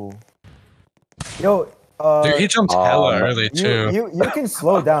 Oh. Yo, Dude, he jumped hella early, too. you can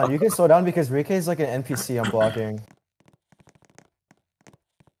slow down. You can slow down because Rike is like an NPC I'm blocking.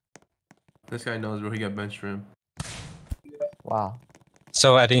 This guy knows, bro. He got benched for him. Wow.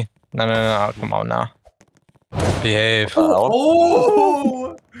 So, Eddie. No. Come on now. Behave.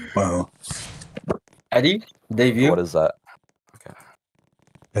 Oh! Wow. Eddie, debut. What is that?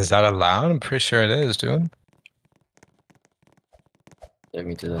 Is that allowed? I'm pretty sure it is, dude. Take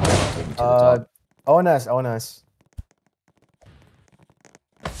me to the top. Take me to the top. ONS.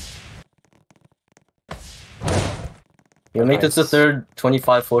 You'll make this the Nice. third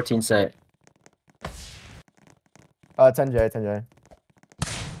 25-14 set. 10J.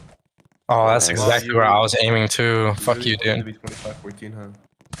 Oh, that's Nice. exactly where I was aiming to. Fuck you, Really dude. wanted to be 25-14, huh?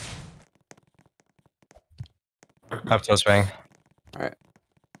 Up to us, bang. Alright.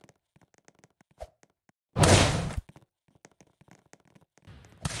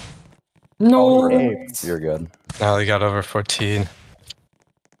 No. Aped. You're good. No, they got over 14.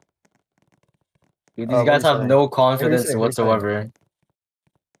 Dude, what these guys are you have saying? no confidence saying? What are you saying? whatsoever.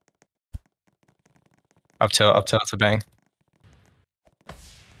 Up to bang.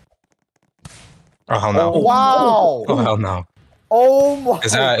 Oh, hell no. Wow. Oh, hell no. Oh my.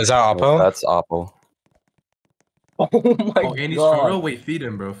 Is that Oh, Oppo? that's Oppo. Oh my Oh, and he's for real. god. Wait, feed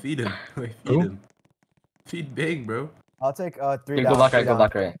him, bro. Feed him. Wait, feed Who? him. Feed Bing, bro. I'll take 3 Okay, down. go back 3 right, go down.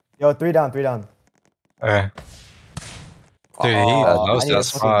 back right. Yo, 3 down, 3 down. Okay. Dude, he Oh, loves I need that a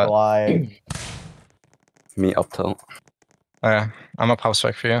fucking spot. glide. Me up tilt. Okay, I'm a pop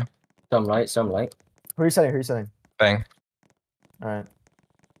spec for you. Some right, some right. Who are you setting? Who are you setting? Bang. All right.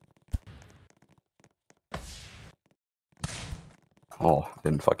 Oh,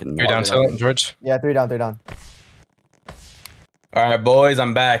 didn't fucking You're know. down tilt, George. Yeah, 3 down, 3 down. All right, boys,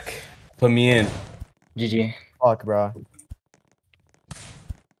 I'm back. Put me in. GG. Fuck, bro.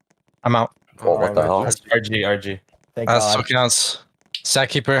 I'm out. Oh, what the hell? RG. Thank That's God. so counts. Sack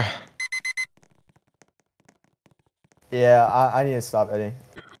keeper. Yeah, I need to stop Eddie.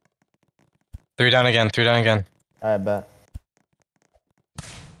 3 down again. 3 down again. I bet.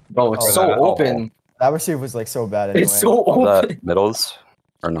 Bro, it's Oh, so that- open. That receiver was like so bad anyway. It's so Oh, open. that middles?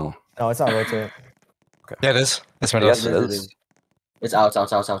 Or no? No, it's not rotate. Yeah, it is. It's middle. Yes, it It is, is. It's out.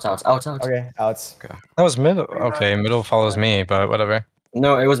 Okay, outs. That was middle. Okay, middle follows me, but whatever.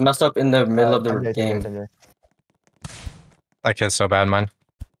 No, it was messed up in the middle of the 10J, 10J, game. 10J. That kid's so bad, man.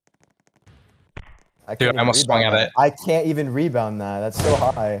 I Dude, can't I even almost swung rebound at that. it. I can't even rebound that. That's so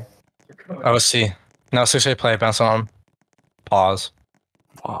high. Oh, see. No, 6A play. Bounce on him. Pause.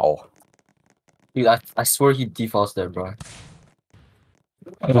 Wow. Dude, I swear he defaults there, bro.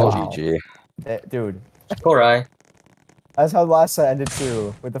 Wow. GG. Dude, Alright. that's how last set ended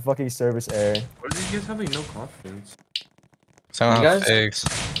too, with the fucking service error. Why are these guys having no confidence? So I don't You have guys- Figs.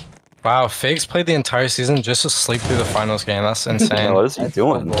 Wow, Figs played the entire season just to sleep through the finals game. That's Yeah, insane. what is he That's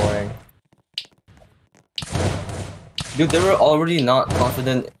so doing? boring. Dude, they were already not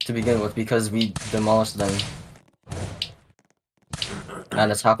confident to begin with because we demolished them. And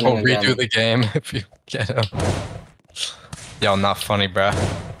it's happening Oh, again. redo the game if you get him. Yo, not funny, bruh.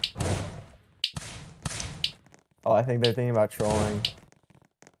 Oh, I think they're thinking about trolling.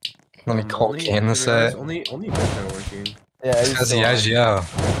 Let me call Only- Kane to this be honest, set. only both are working. Yeah, it's Because still on.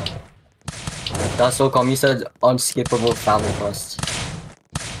 Yagio. That's so calm. He said unskippable family quest.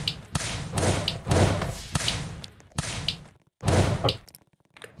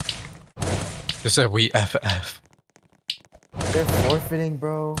 Just said we FF. They're forfeiting,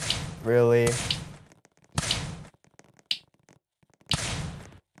 bro. Really?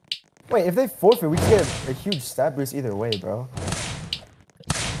 Wait, if they forfeit, we can get a huge stat boost either way, bro.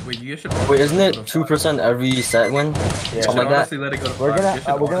 Wait, you guys should. Wait, isn't it honestly let 2% every set win? Yeah. Something like that? Let it go to We're 5. You gonna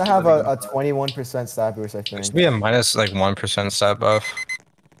should we're gonna honestly have let it go a to 5. 21% stat boost, I There think. should be a minus like 1% stat buff.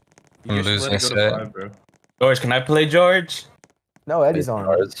 You I'm guys should losing let it go set. to 5, bro. George, can I play George? No, Eddie's on.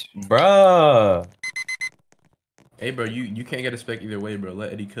 Cards. Bruh. Hey, bro, you can't get a spec either way, bro.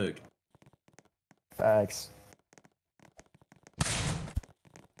 Let Eddie cook. Facts.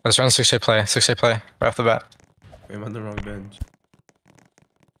 Let's run 6A play. 6A play right off the bat. I'm on the wrong bench.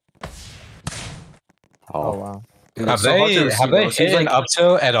 Oh Oh, wow. Dude, Have it's so hard to they receive, have they bro. He's hit an like, up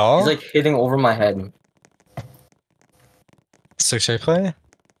tilt at all? he's like hitting over my head. 6A play?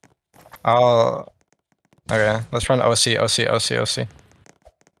 Oh, okay. Let's run OC.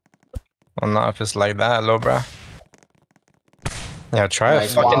 Well, not if it's like that, low, bruh. Yeah, try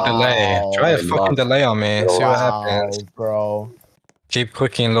Nice. a fucking delay. Wow. Try a Good fucking luck. delay on me. See what Wow, happens. bro. Keep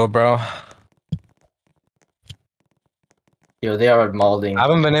clicking, little bro. Yo, they are molding. I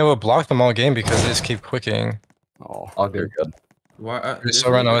haven't been able to block them all game because they just keep quicking. oh, All you're good. good. Why? You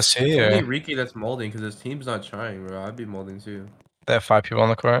still run OSC It's or only Riki that's molding because his team's not trying, bro. I'd be molding too. they have 5 people on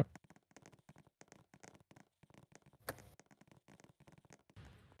the court?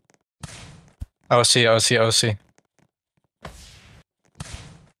 OC.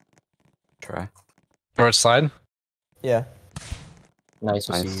 Try. George slide. Yeah. Nice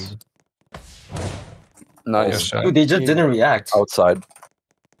to Nice. see. Good Nice. shot. Dude, they just didn't react. Outside.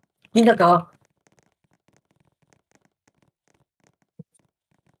 Hinaka.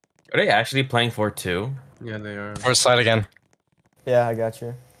 Are they actually playing 4-2? Yeah, they are. George slide again. Yeah, I got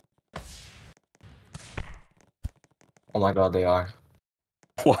you. Oh my god, they are.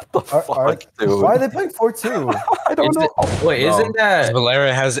 What the fuck, dude? Why are they playing 4-2? I don't know. Wait, Bro. isn't that?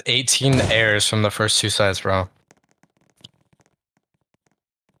 Valera has 18 errors from the first 2 sides, bro.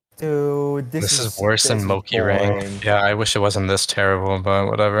 Dude, This is worse than this is Moki boring. Ring. Yeah, I wish it wasn't this terrible, but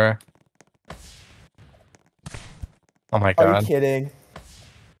whatever. Oh my Are you god. kidding?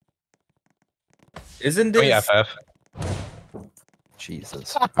 Isn't Oh, this? FF.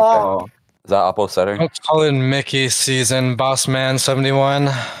 Jesus. Oh, Is that Oppo setter? Don't call it Mickey season, boss man 71.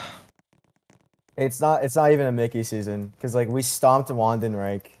 It's not even a Mickey season because like we stomped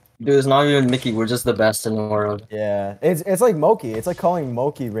Wandenreich. Dude, it's not even Mickey. We're just the best in the world. Yeah, it's like Moki. It's like calling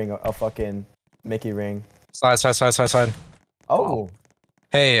Moki ring a fucking Mickey ring. Side. Oh,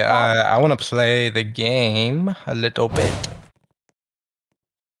 Hey, I want to play the game a little bit.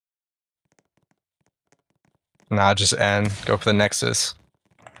 Nah, just end. Go for the Nexus.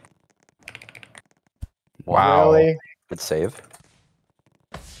 Wow. really? Good save.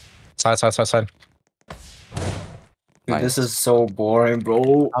 Side. Dude, Nice. this is so boring,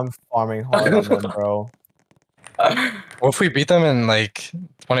 bro. I'm farming hard on them, bro. What if we beat them in like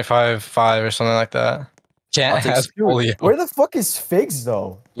 25-5 or something like that? Can't I'll take has Dude, polio. where the fuck is Figs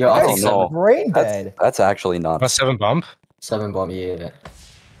though? Yo, That I'll guy's take don't know. brain dead. That's actually A nuts. 7 bump? 7 bomb. Yeah.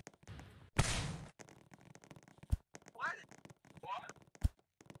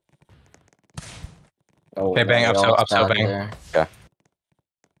 Oh, Okay, bang, no, up y'all so bad bang. there.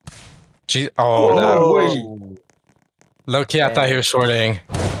 Gee, oh, that. Oh. Low-key, I thought he was shorting.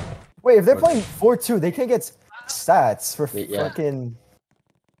 Wait, if they're playing 4-2, they can't get stats for Wait, yeah. fucking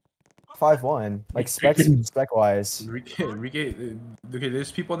 5-1, like spec wise. Enrique, okay,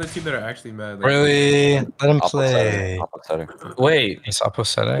 there's people on the team that are actually mad. Like, Really? Let him Oppo play. setter. Wait, It's Oppo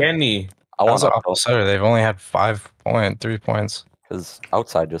setter. Kenny. I want How's it Oppo Oppo setter? They've only had 3 points. because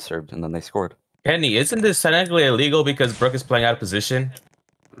outside just served and then they scored. Kenny, isn't this technically illegal because Brooke is playing out of position?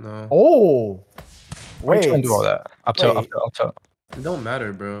 no, Oh, Why are you trying wait. to do all that? Up to. it don't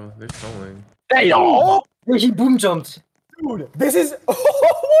matter, bro. They're trolling. Oh, Wait, he boom jumped. dude, this is.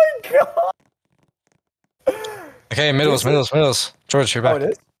 Oh my god. Okay, middles. George, you're Oh, back.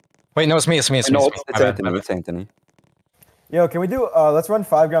 it is. Wait, no, it's me. No, My it's bad, Anthony. my bad. It's Anthony. Yo, can we do? Let's run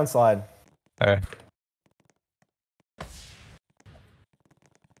 5-ground slide. Okay.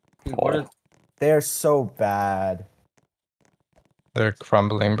 What is- They're so bad. They're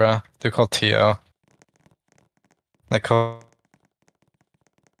crumbling, bro. They're called TO. They call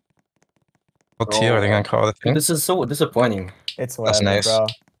TO. Are they gonna call the Dude, thing? this is so disappointing. It's That's whatever, nice.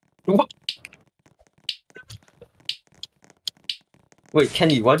 bro. Wait,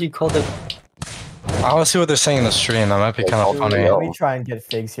 Kenny, why do you call the? I want to see what they're saying in the stream. That might be kind of Dude, funny. let me try and get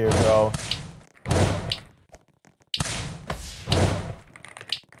Figs here, bro.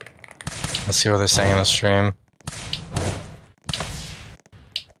 Let's see what they're saying in the stream.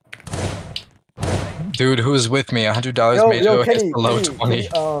 Dude, who's with me? $100 Meijo hits below 20.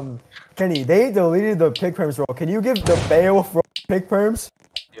 Kenny, they deleted the pick perms roll. Can you give the Beowulf roll pick perms?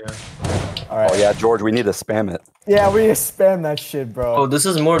 Yeah. All right. Oh yeah, George, we need to spam it. Yeah, we need to spam that shit, bro. Oh, this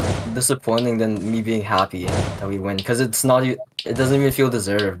is more disappointing than me being happy that we win because it's not. It doesn't even feel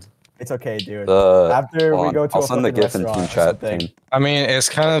deserved. It's okay, dude. The After hold we on, go to I'll a send the fucking GIF in restaurant team or chat. something. Team. I mean, it's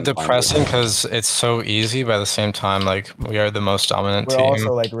kind of I can find depressing because it's so easy, but at the same time, like, we are the most dominant We're team.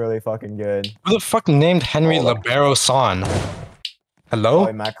 also like really fucking good. Who the fuck named Henry Hold on. Libero-san? Oh, Hello?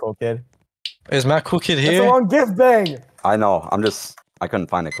 wait, Matt Cool Kid. Is Matt Cool Kid That's the here? wrong gift bang. I know. I couldn't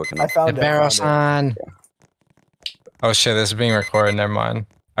find it quick I enough. found it. Libero-san. Oh shit, this is being recorded. Never mind.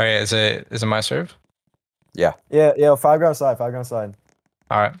 Okay, is it my serve? Yeah, 5-ground slide, 5-ground slide.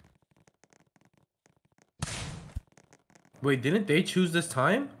 Alright. Wait, didn't they choose this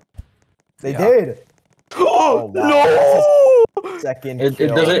time? They Yeah. did. Oh, wow. That's his second It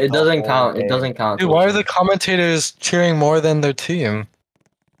kill doesn't. It the doesn't whole count. It game. doesn't count. Dude, why are the commentators cheering more than their team?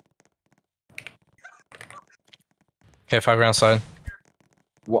 Okay, 5-ground slide.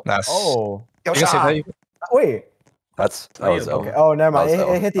 What? Nice. Oh. You can say that. You- Wait. That was Okay. Oh, never mind. That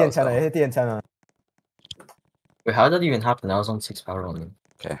was It hit the L. That was antenna. L. It hit the antenna. Wait, how did that even happen? I was on 6 power only.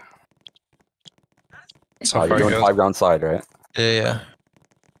 So you're far doing good. 5-ground slide, right? Yeah.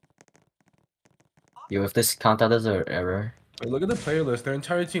 Yo, if this count that as an error, Wait, look at the player list. Their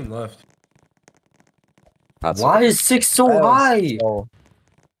entire team left. That's why is 6 so That was high? so-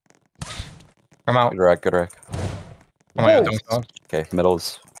 I'm out. good rack, good rack. Oh my god, don't. Okay,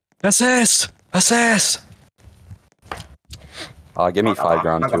 middles. Assist! Give me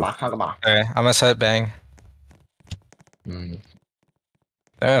 5-ground too. Okay, I'm gonna set bang. Hmm.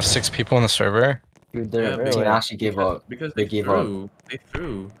 They have 6 people in the server. Dude, their Yeah, team really. actually gave up. Because They they gave up. threw. They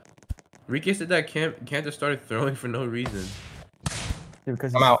threw. Rike said that can't just started throwing for no reason. Dude,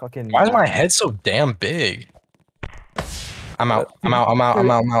 because I'm he's out. fucking. Why is my head so damn big? I'm out. I'm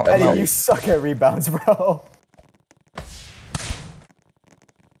out. Eddie, you suck at rebounds, bro.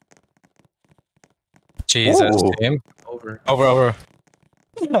 Jesus, Ooh. team. Over. Over.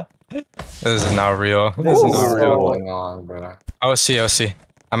 This is not real. This is Ooh. not What's real. going on, bro? OC.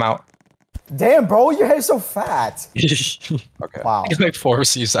 I'm out. Damn, bro, your head's so fat. Okay. Wow. He's like 4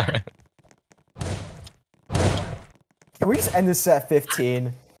 receives that. Can we just end this at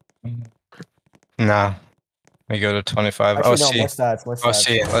 15? Nah. We go to 25. Actually, no, OC. more stats, more stats.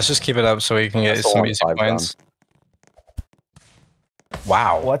 OC. Let's just keep it up so we can get That's all some on easy 5 points.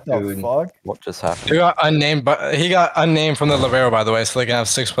 Wow. What the Dude. fuck? What just happened? He got unnamed, but he got unnamed from the Libero, by the way, so they can have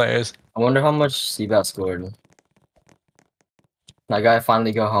 6 players. I wonder how much Seabat scored. That guy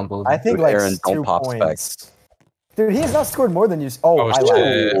finally got humbled. I think Dude, like Aaron, don't 2 pop points. Dude, he has not scored more than you. Oh, Oh, I shit.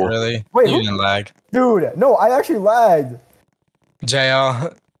 lagged. Really? Wait, You who- didn't lag. Dude, no, I actually lagged.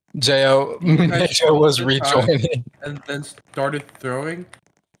 JL. Meijo was rejoining. And then started throwing.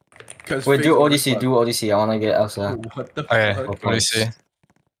 Cause Wait, do Face ODC, do ODC. I wanna get Elsa. What the Okay, fuck? what do you see?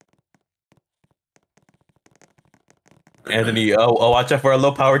 Anthony, watch out for a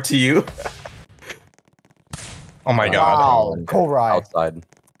low power to you. Oh my god. Wow, Korai. Outside.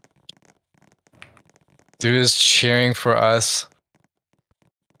 Dude is cheering for us.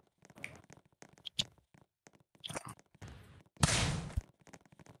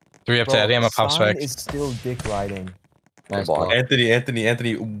 Three up to Eddie, I'm a pop Sign spec. is still dick riding. Nice ball. ball.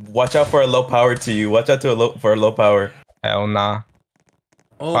 Anthony, watch out for a low power to you. Watch out for a low power. Hell nah.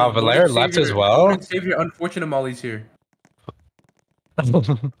 Oh, Wow, Valera Golden left Savior- as well? Golden Savior, unfortunate Molly's here.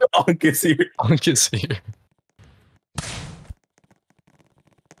 Oh, get serious. I can see you.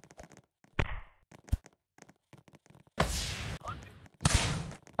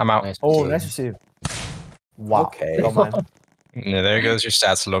 I'm out. Nice Oh, receive. nice receive. Wow. Okay. Don't mind. Yeah, there goes your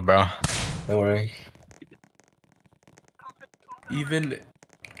stats, little bro. Don't worry. Even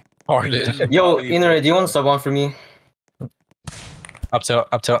Harded. Yo, Inner, do you want to sub on for me? Up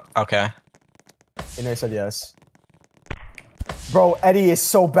to, okay. Inner said yes. Bro, Eddie is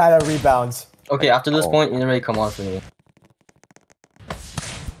so bad at rebounds. Okay, after this Oh. point, Inner, come on for me.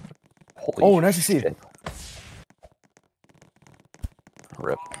 Holy Oh, nice receive. shit.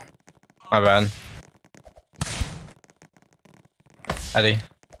 Rip. My bad. Eddie.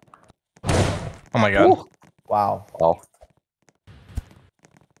 Oh my god. Ooh. Wow. Oh,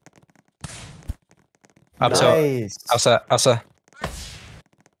 Up to, Nice. Elsa.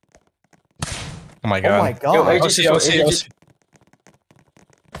 Oh my Oh god. my Yo, god. AJ, OC.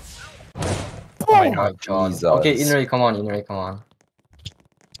 Oh my Boom. god. Jesus. Okay, Inner, come on.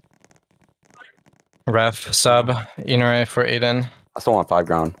 Ref, sub, Inore for Aiden. I still want 5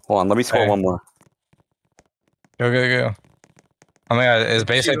 ground. Hold on, let me score Okay. one more. Go. Oh my god, it's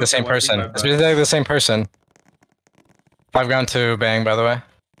basically the same person. It's basically the same person. 5 ground to bang, by the way.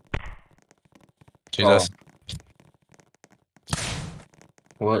 Jesus.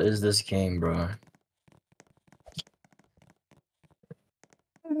 What is this game, bro?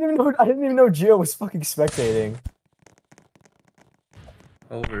 I didn't even know Gio was fucking spectating.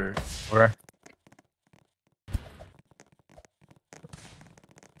 over. Over.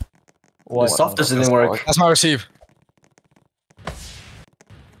 What? The softest didn't work. That's my receive.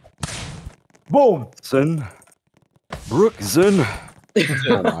 Boom. Zen. Brookzen.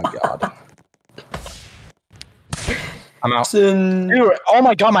 Oh my god. I'm out. Dude, oh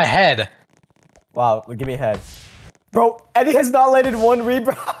my god, my head. Wow, give me a head. Bro, Eddie has not landed one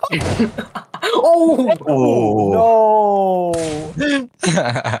rebound. Oh. No.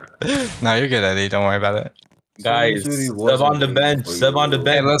 No, you're good, Eddie. Don't worry about it. Guys, Really sub on the wasn't bench. for Sub on the you.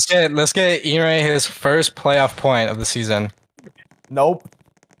 Hey, bench. let's get Ire his first playoff point of the season. Nope.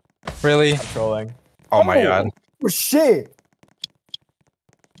 Really? I'm trolling. Oh my god. Oh, shit.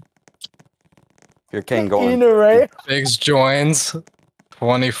 Your king going. Inner. Biggs joins.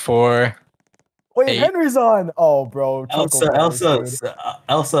 24. Wait, 8. Henry's on. Oh, bro. Elsa,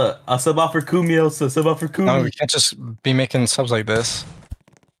 I'll sub out for Kumi, Elsa. Sub out for Kumi. No, we can't just be making subs like this.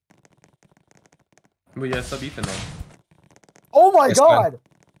 But yeah, sub Ethan on. Oh my Yes, god.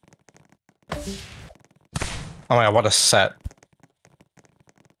 Oh my god, what a set.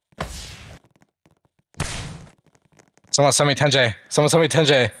 Someone send me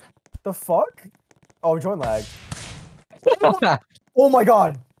 10J. The fuck? Oh, join lag. Oh my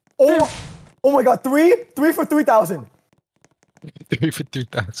god. Oh my god. Three for 3,000. 3 for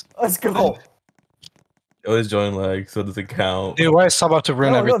 2,000. Let's go. It was join lag, so it doesn't count. Dude, why is sub up to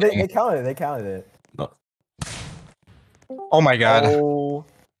ruin No, everything? they counted it. They counted it. Oh my god. Oh,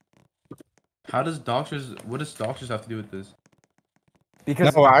 How does doctors? What does doctors have to do with this?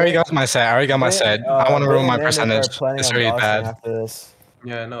 because No, I already got my set. I want to ruin my percentage. It's really bad. After this.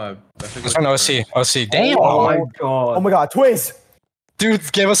 Yeah, no, I think It's on OC. Damn. Oh my god. Oh my god, Twiz!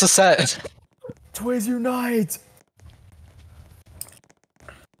 Dude, give us a set. Twiz unite!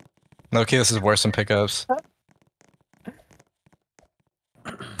 No, okay, this is worse than pickups.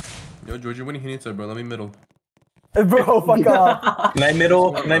 Yo, George, you're winning Hinita, bro. Let me middle. Bro, fuck off. Can I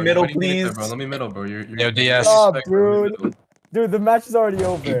middle, Bro, you're winning Hinita, please? bro. Let me middle, bro. You're Yo, DS. Stop, disrespect, bro. Let me dude. middle. Dude, the match is already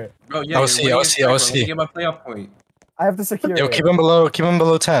over. Bro, yeah, OC, you're winning OC, his OC. Let me get my playoff point. I have to secure Yo, it. keep him below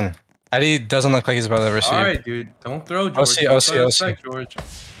 10. Eddie doesn't look like he's about to receive. All right, dude. Don't throw, George. OC, Don't OC, throw OC. respect, George.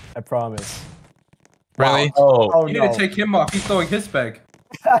 I promise. Really? Oh, Oh You need no. to take him off. He's throwing his spec.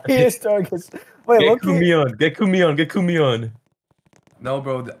 He is throwing his. Wait, get Loki. Kumi on. Get Kumi on. Get Kumi on. No,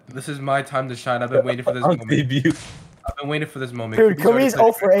 bro. This is my time to shine. I've been waiting for this On moment. debut. I've been waiting for this moment. Dude, Kumi's Kumi's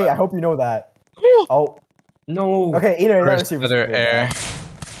already 0 for 8. I hope you know that. Oh. No. Okay, either let us First see. other air.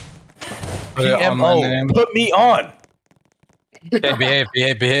 Put it on my name. Put me on. Hey,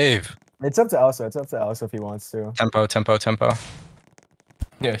 behave. It's up to Elsa. It's up to Elsa if he wants to. Tempo.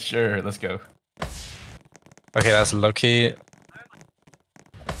 Yeah, sure. Let's go. Okay, that's Loki.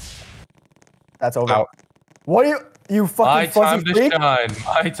 That's over. Out. What are you My fucking time fuzzy to freak? shine.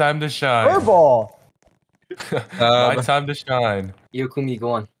 My time to shine. Furball. My time to shine. Yo, Kumi,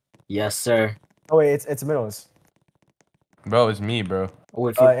 go on. Yes, sir. Oh wait, it's middles. Bro, it's me, bro. Oh,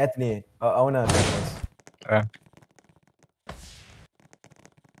 wait, for Anthony. I wanna.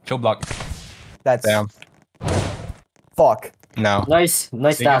 Chill block. That's. Damn. Fuck. No. nice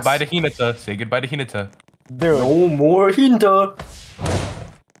Say goodbye to stats. Hinata. Say goodbye to Hinata. Dude. No more Hinta.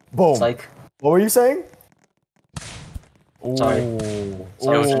 Boom. It's like, What were you saying? Sorry. Ooh.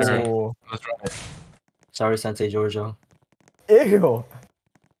 Sorry, Yo, Ooh. sure. Let's run it. sorry, Sensei Giorgio. Ew.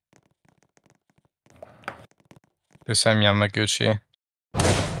 Do some Yamaguchi.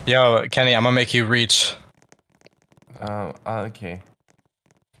 Yo, Kenny, I'm gonna make you reach. Okay.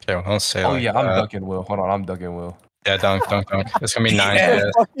 Okay, well, don't say Oh like yeah, I'm that. dunking Will. Hold on, I'm dunking Will. Yeah, dunk. It's gonna be 9. Yeah.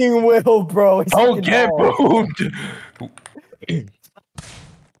 Yeah. Fucking Will, bro. He's Don't fucking get hard. boomed.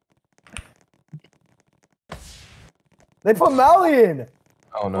 They put Mally in.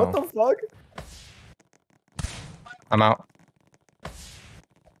 Oh no. What the fuck? I'm out.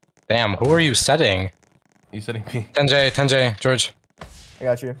 Damn, who are you setting? You setting me? 10J, George. I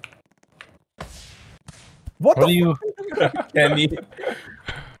got you. What What the are you? Kenny.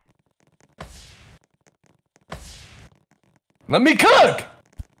 Let me cook.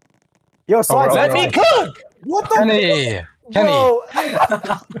 Yo, slide, bro, slide, bro. slide. cook. What the Kenny! Bro,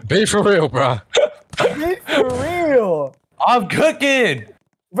 Be for real, bro. be for real. I'm cooking.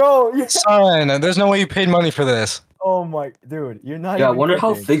 Bro, you Son, there's no way you paid money for this. Oh my dude, you're not Yeah, I even wonder how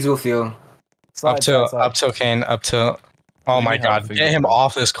cooking. Figs will feel. Slide, Up till Kane, up till. Oh do you my mean how god, figure get him it out?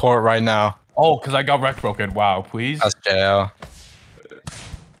 off this court right now. Oh, cause I got wreck broken. Wow, please. That's jail.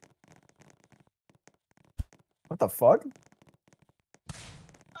 What the fuck?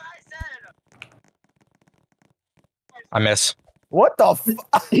 I miss. What the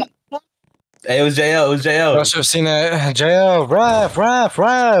fuck? Hey, it was JL. It was JL. I should have seen it. JL, ref,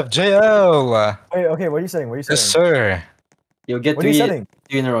 JL. Wait, okay, what are you saying? What are you saying? Yes, sir. Yo, get What are you three setting?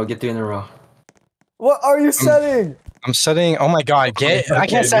 in a row. Get 3 in a row. What are you setting? I'm setting. Oh my god, I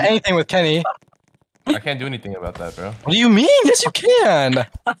can't set anything with Kenny. I can't do anything about that, bro. What do you mean? Yes, you can.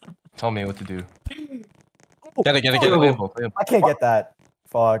 Tell me what to do. Get it. Play I can't get that.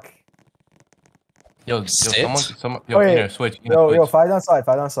 Fuck. Yo, Sit? someone, yo, Wait, Keener, switch. Yo, 5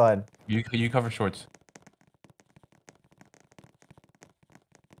 down side. You cover shorts.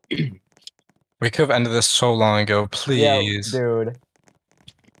 We could have ended this so long ago, please. Yeah, dude.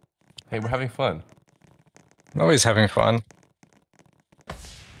 Hey, we're having fun. I'm always having fun.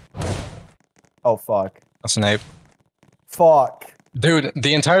 Oh fuck. That's an ape. Fuck. Dude,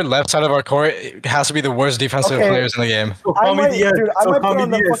 the entire left side of our court has to be the worst defensive Okay. players in the game. So I call me might, Diaz. dude, I So might call put me on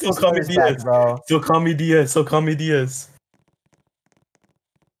the Diaz. fucking So call me Spurs back, Diaz. bro. So call me Diaz. So call me Diaz.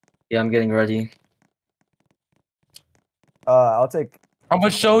 Yeah, I'm getting ready. I'll take. I'm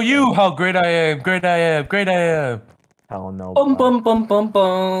gonna show you how great I am. Great I am. Hell no. Bum bro. bum bum bum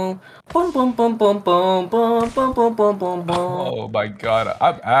bum. Bum bum bum bum bum bum bum bum bum bum bum. Oh my god,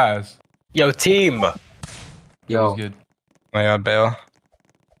 I'm ass. Yo, team. That Yo, was good. My god, Bale.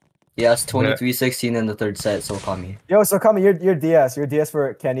 yeah, it's 23-16 in the third set, so call me. Yo, so come you're DS. You're DS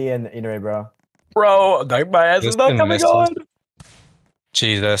for Kenny and Inouye, bro. Bro, my ass is not Listen, coming misses. on.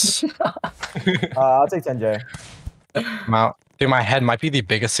 Jesus. I'll take 10J. I'm out. Dude, my head might be the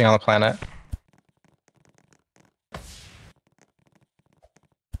biggest thing on the planet.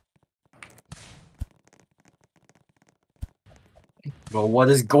 Bro, what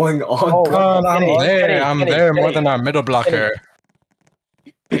is going on? Oh, bro? God, I'm Kenny, there. Kenny, I'm Kenny, there more Kenny. than our middle blocker.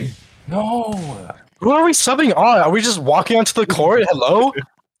 No. Who are we subbing on? Are we just walking onto the court? Hello?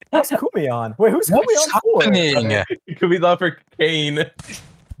 Who's Kumi on? Wait, who's Kumi What's on for? happening? It could be that for Kane.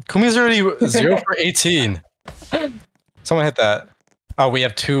 Kumi's already 0 for 18. Someone hit that. Oh, we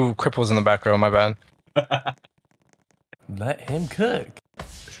have 2 cripples in the back row. My bad. Let him cook.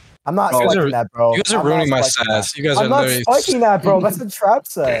 I'm not Bro, you guys spiking are- that, bro. You guys are I'm not ruining my spiking that. stats. You guys are I'm not literally. spiking that, bro. That's a trap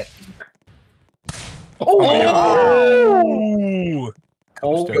set. Ooh.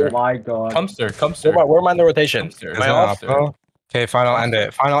 Oh Comster. my god. Comster. Where am I in the rotation? Comster. Am I Is off? that Oppo? Okay, final end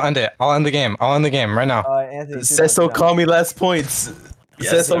it. Final end it. I'll end the game. I'll end the game right now. Anthony. Cecil, call me last points. Yes,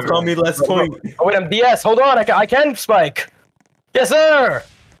 Cecil, sir. call me last point. Oh wait, I'm DS. Hold on, I can spike. Yes, sir.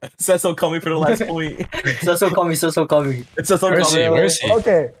 Cecil, call me for the last point. So call me, so call me. Cecil, Where is call he? me. Where is he?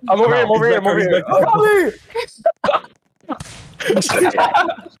 Okay. I'm over here. I'm over here. I'm over He's here. back,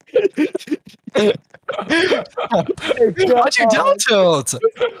 he's Why'd you down tilt?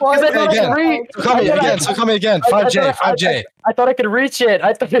 Why Because I thought I again. could reach. Come me again. So come me again. 5J. 5J. I thought I could reach it.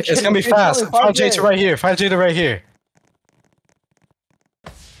 I thought It's gonna be fast. 5J to right here. 5J to right here.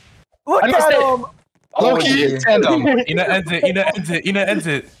 Look I missed at it. him. Loki tandem. Ina ends it. Ina ends it. Ina ends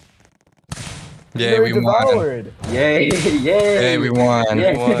it. Yeah, we won. Devoured. Yay, yay. Hey, we won. We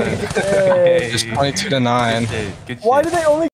won. Yay. Just 22 to 9. Good shit. Good shit. Why did they only